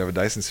where we could have a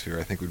Dyson sphere,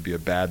 I think would be a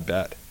bad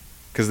bet,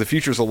 because the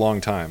future's a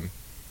long time,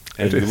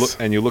 and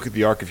you look at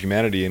the arc of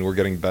humanity, and we're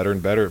getting better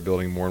and better at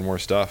building more and more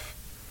stuff.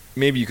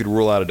 Maybe you could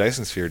rule out a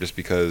Dyson sphere just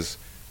because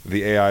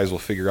the AIs will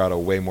figure out a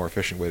way more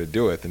efficient way to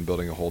do it than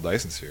building a whole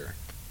Dyson sphere.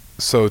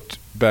 So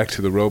back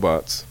to the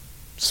robots.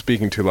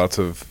 Speaking to lots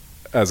of,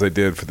 as I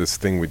did for this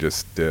thing we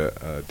just did,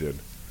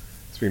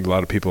 speaking to a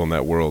lot of people in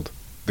that world,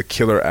 the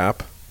killer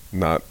app,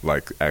 not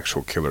like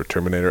actual killer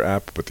Terminator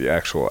app, but the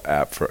actual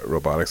app for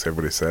robotics,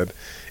 everybody said,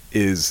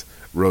 is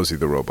Rosie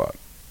the robot.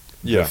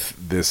 Yeah.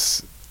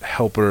 This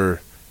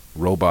helper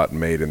robot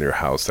made in your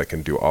house that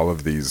can do all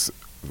of these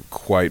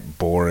quite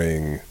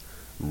boring,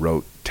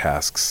 rote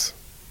tasks.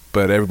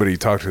 But everybody you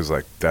talk to is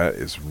like, that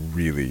is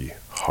really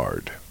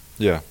hard.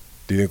 Yeah.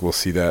 Do you think we'll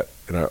see that?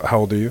 How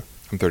old are you?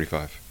 I'm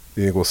 35.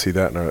 Do you think we'll see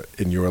that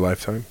in your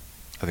lifetime?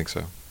 I think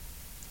so.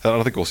 I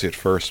don't think we'll see it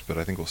first, but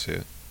I think we'll see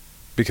it.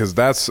 Because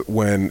that's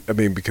what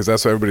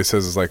everybody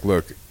says is like,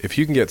 look, if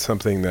you can get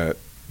something that,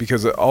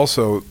 because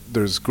also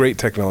there's great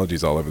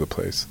technologies all over the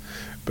place,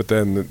 but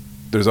then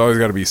there's always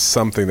got to be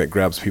something that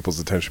grabs people's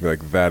attention, be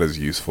like, that is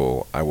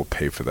useful, I will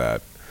pay for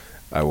that.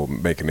 I will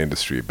make an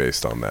industry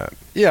based on that.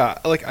 Yeah,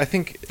 I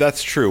think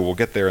that's true. We'll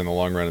get there in the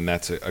long run, and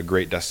that's a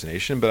great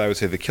destination. But I would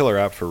say the killer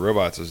app for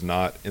robots is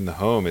not in the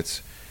home.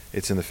 It's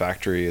in the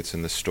factory. It's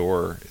in the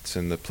store. It's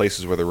in the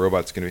places where the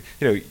robot's going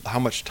to be. How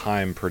much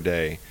time per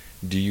day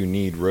do you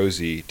need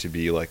Rosie to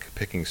be like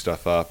picking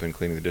stuff up and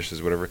cleaning the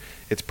dishes, whatever?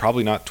 It's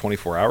probably not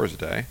 24 hours a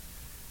day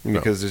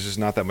because there's just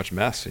not that much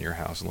mess in your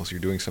house unless you're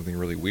doing something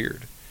really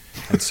weird.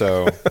 And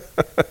so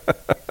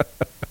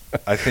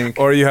I think,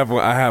 or I have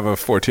a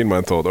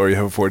 14-month-old, or you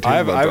have a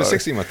 14-month-old. I have a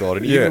 16-month-old,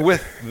 and even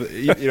with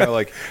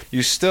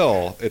you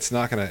still, it's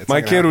not gonna.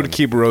 My kid would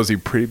keep Rosie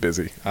pretty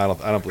busy. I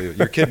don't believe it.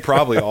 Your kid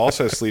probably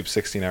also sleeps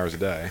 16 hours a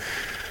day.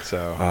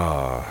 So.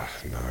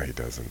 No, he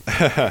doesn't.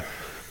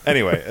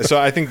 Anyway, so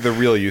I think the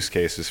real use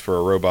case is for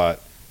a robot.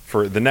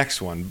 For the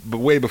next one, but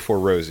way before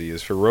Rosie,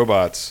 is for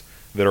robots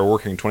that are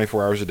working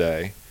 24 hours a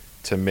day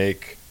to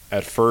make,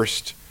 at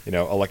first,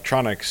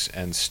 electronics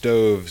and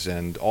stoves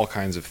and all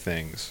kinds of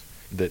things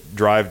that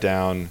drive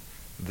down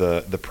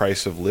the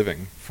price of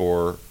living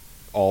for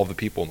all of the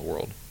people in the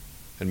world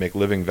and make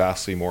living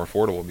vastly more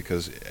affordable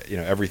because,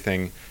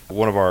 everything.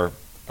 One of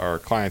our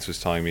clients was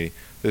telling me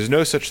there's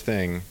no such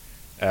thing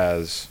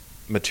as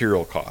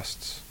material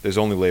costs. There's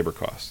only labor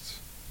costs.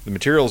 The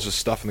material is just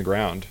stuff in the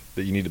ground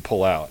that you need to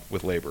pull out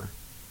with labor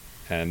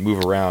and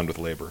move around with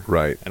labor.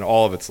 Right. And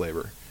all of it's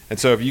labor. And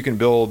so if you can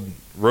build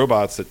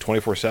robots that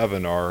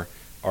 24/7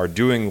 are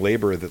doing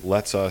labor that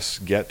lets us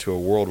get to a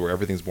world where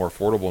everything's more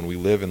affordable and we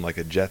live in like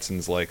a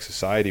Jetsons-like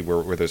society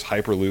where there's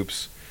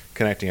hyperloops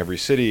connecting every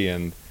city,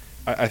 and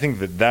I think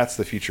that's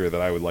the future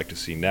that I would like to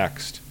see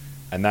next,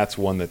 and that's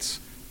one that's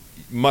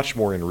much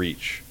more in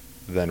reach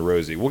than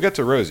Rosie. We'll get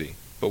to Rosie,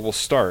 but we'll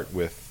start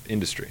with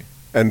industry.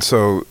 And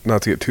so,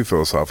 not to get too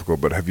philosophical,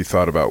 but have you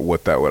thought about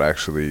what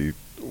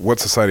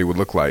society would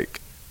look like?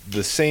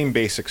 The same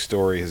basic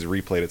story has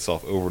replayed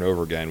itself over and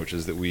over again, which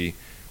is that we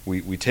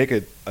take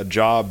a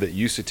job that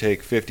used to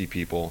take 50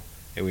 people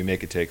and we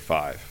make it take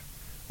 5.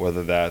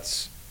 Whether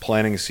that's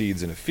planting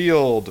seeds in a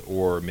field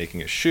or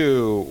making a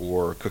shoe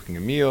or cooking a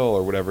meal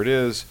or whatever it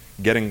is,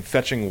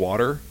 fetching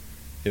water.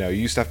 You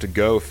used to have to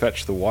go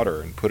fetch the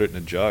water and put it in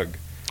a jug.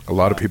 A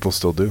lot of people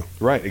still do.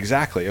 Right,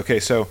 exactly. Okay,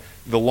 so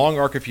the long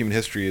arc of human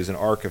history is an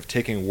arc of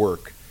taking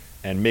work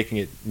and making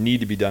it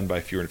need to be done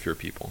by fewer and fewer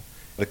people.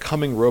 The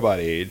coming robot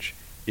age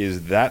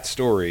is that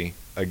story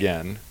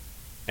again,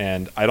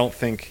 and I don't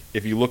think,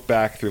 if you look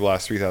back through the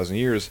last 3,000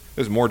 years,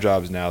 there's more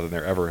jobs now than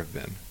there ever have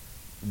been.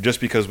 Just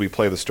because we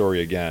play the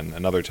story again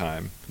another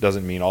time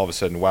doesn't mean all of a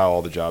sudden, wow,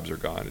 all the jobs are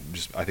gone.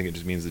 I think it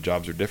just means the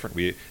jobs are different.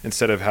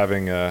 Instead of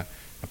having a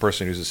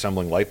person who's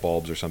assembling light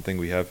bulbs or something,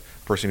 we have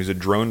a person who's a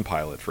drone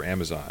pilot for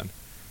Amazon,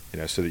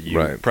 so that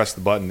you press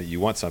the button that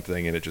you want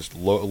something and it just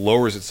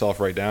lowers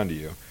itself right down to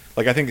you.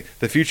 I think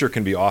the future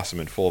can be awesome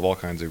and full of all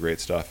kinds of great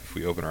stuff if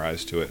we open our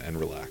eyes to it and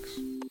relax.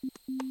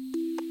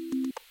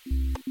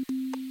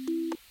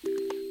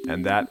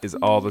 And that is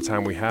all the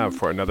time we have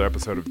for another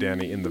episode of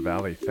Danny in the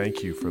Valley.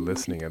 Thank you for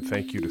listening, and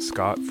thank you to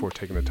Scott for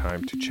taking the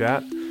time to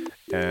chat,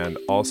 and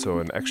also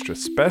an extra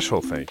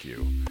special thank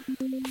you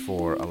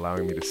for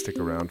allowing me to stick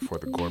around for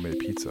the gourmet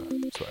pizza.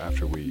 So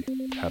after we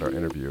had our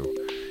interview,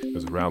 it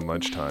was around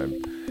lunchtime,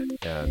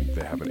 and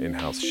they have an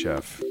in-house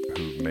chef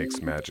who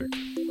makes magic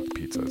with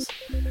pizzas,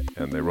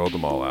 and they rolled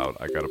them all out.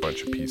 I got a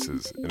bunch of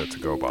pieces in a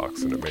to-go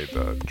box, and it made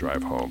the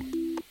drive home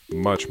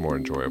much more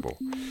enjoyable.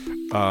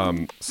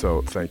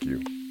 So thank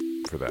you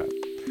for that.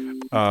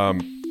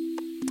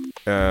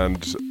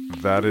 And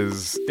that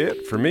is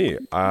it for me.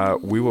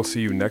 We will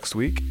see you next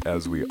week,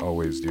 as we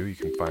always do. You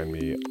can find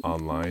me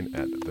online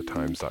at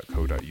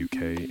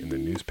thetimes.co.uk, in the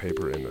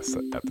newspaper,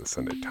 at the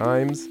Sunday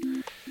Times.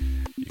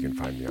 You can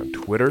find me on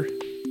Twitter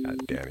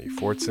at Danny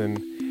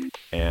Fortson,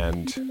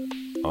 and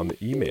on the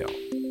email,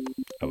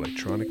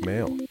 electronic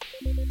mail,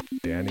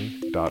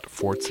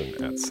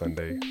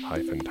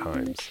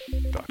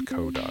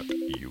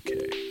 danny.fortson@sunday-times.co.uk.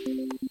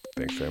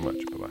 Thanks very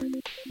much. Bye-bye.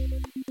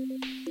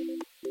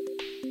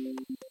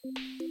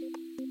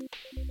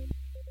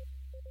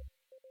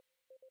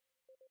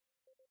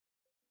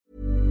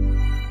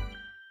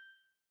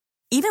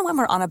 Even when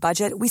we're on a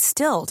budget, we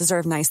still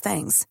deserve nice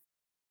things.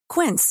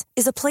 Quince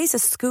is a place to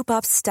scoop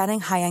up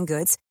stunning high-end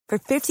goods for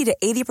 50 to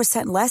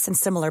 80% less than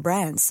similar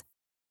brands.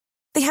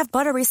 They have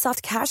buttery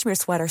soft cashmere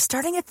sweaters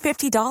starting at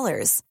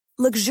 $50,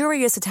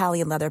 luxurious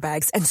Italian leather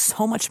bags, and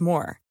so much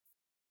more.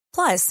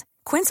 Plus,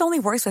 Quince only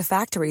works with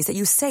factories that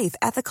use safe,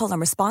 ethical, and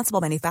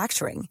responsible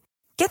manufacturing.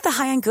 Get the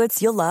high-end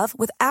goods you'll love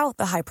without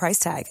the high price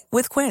tag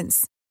with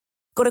Quince.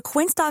 Go to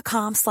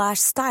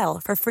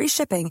quince.com/style for free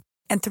shipping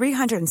and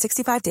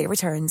 365-day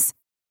returns.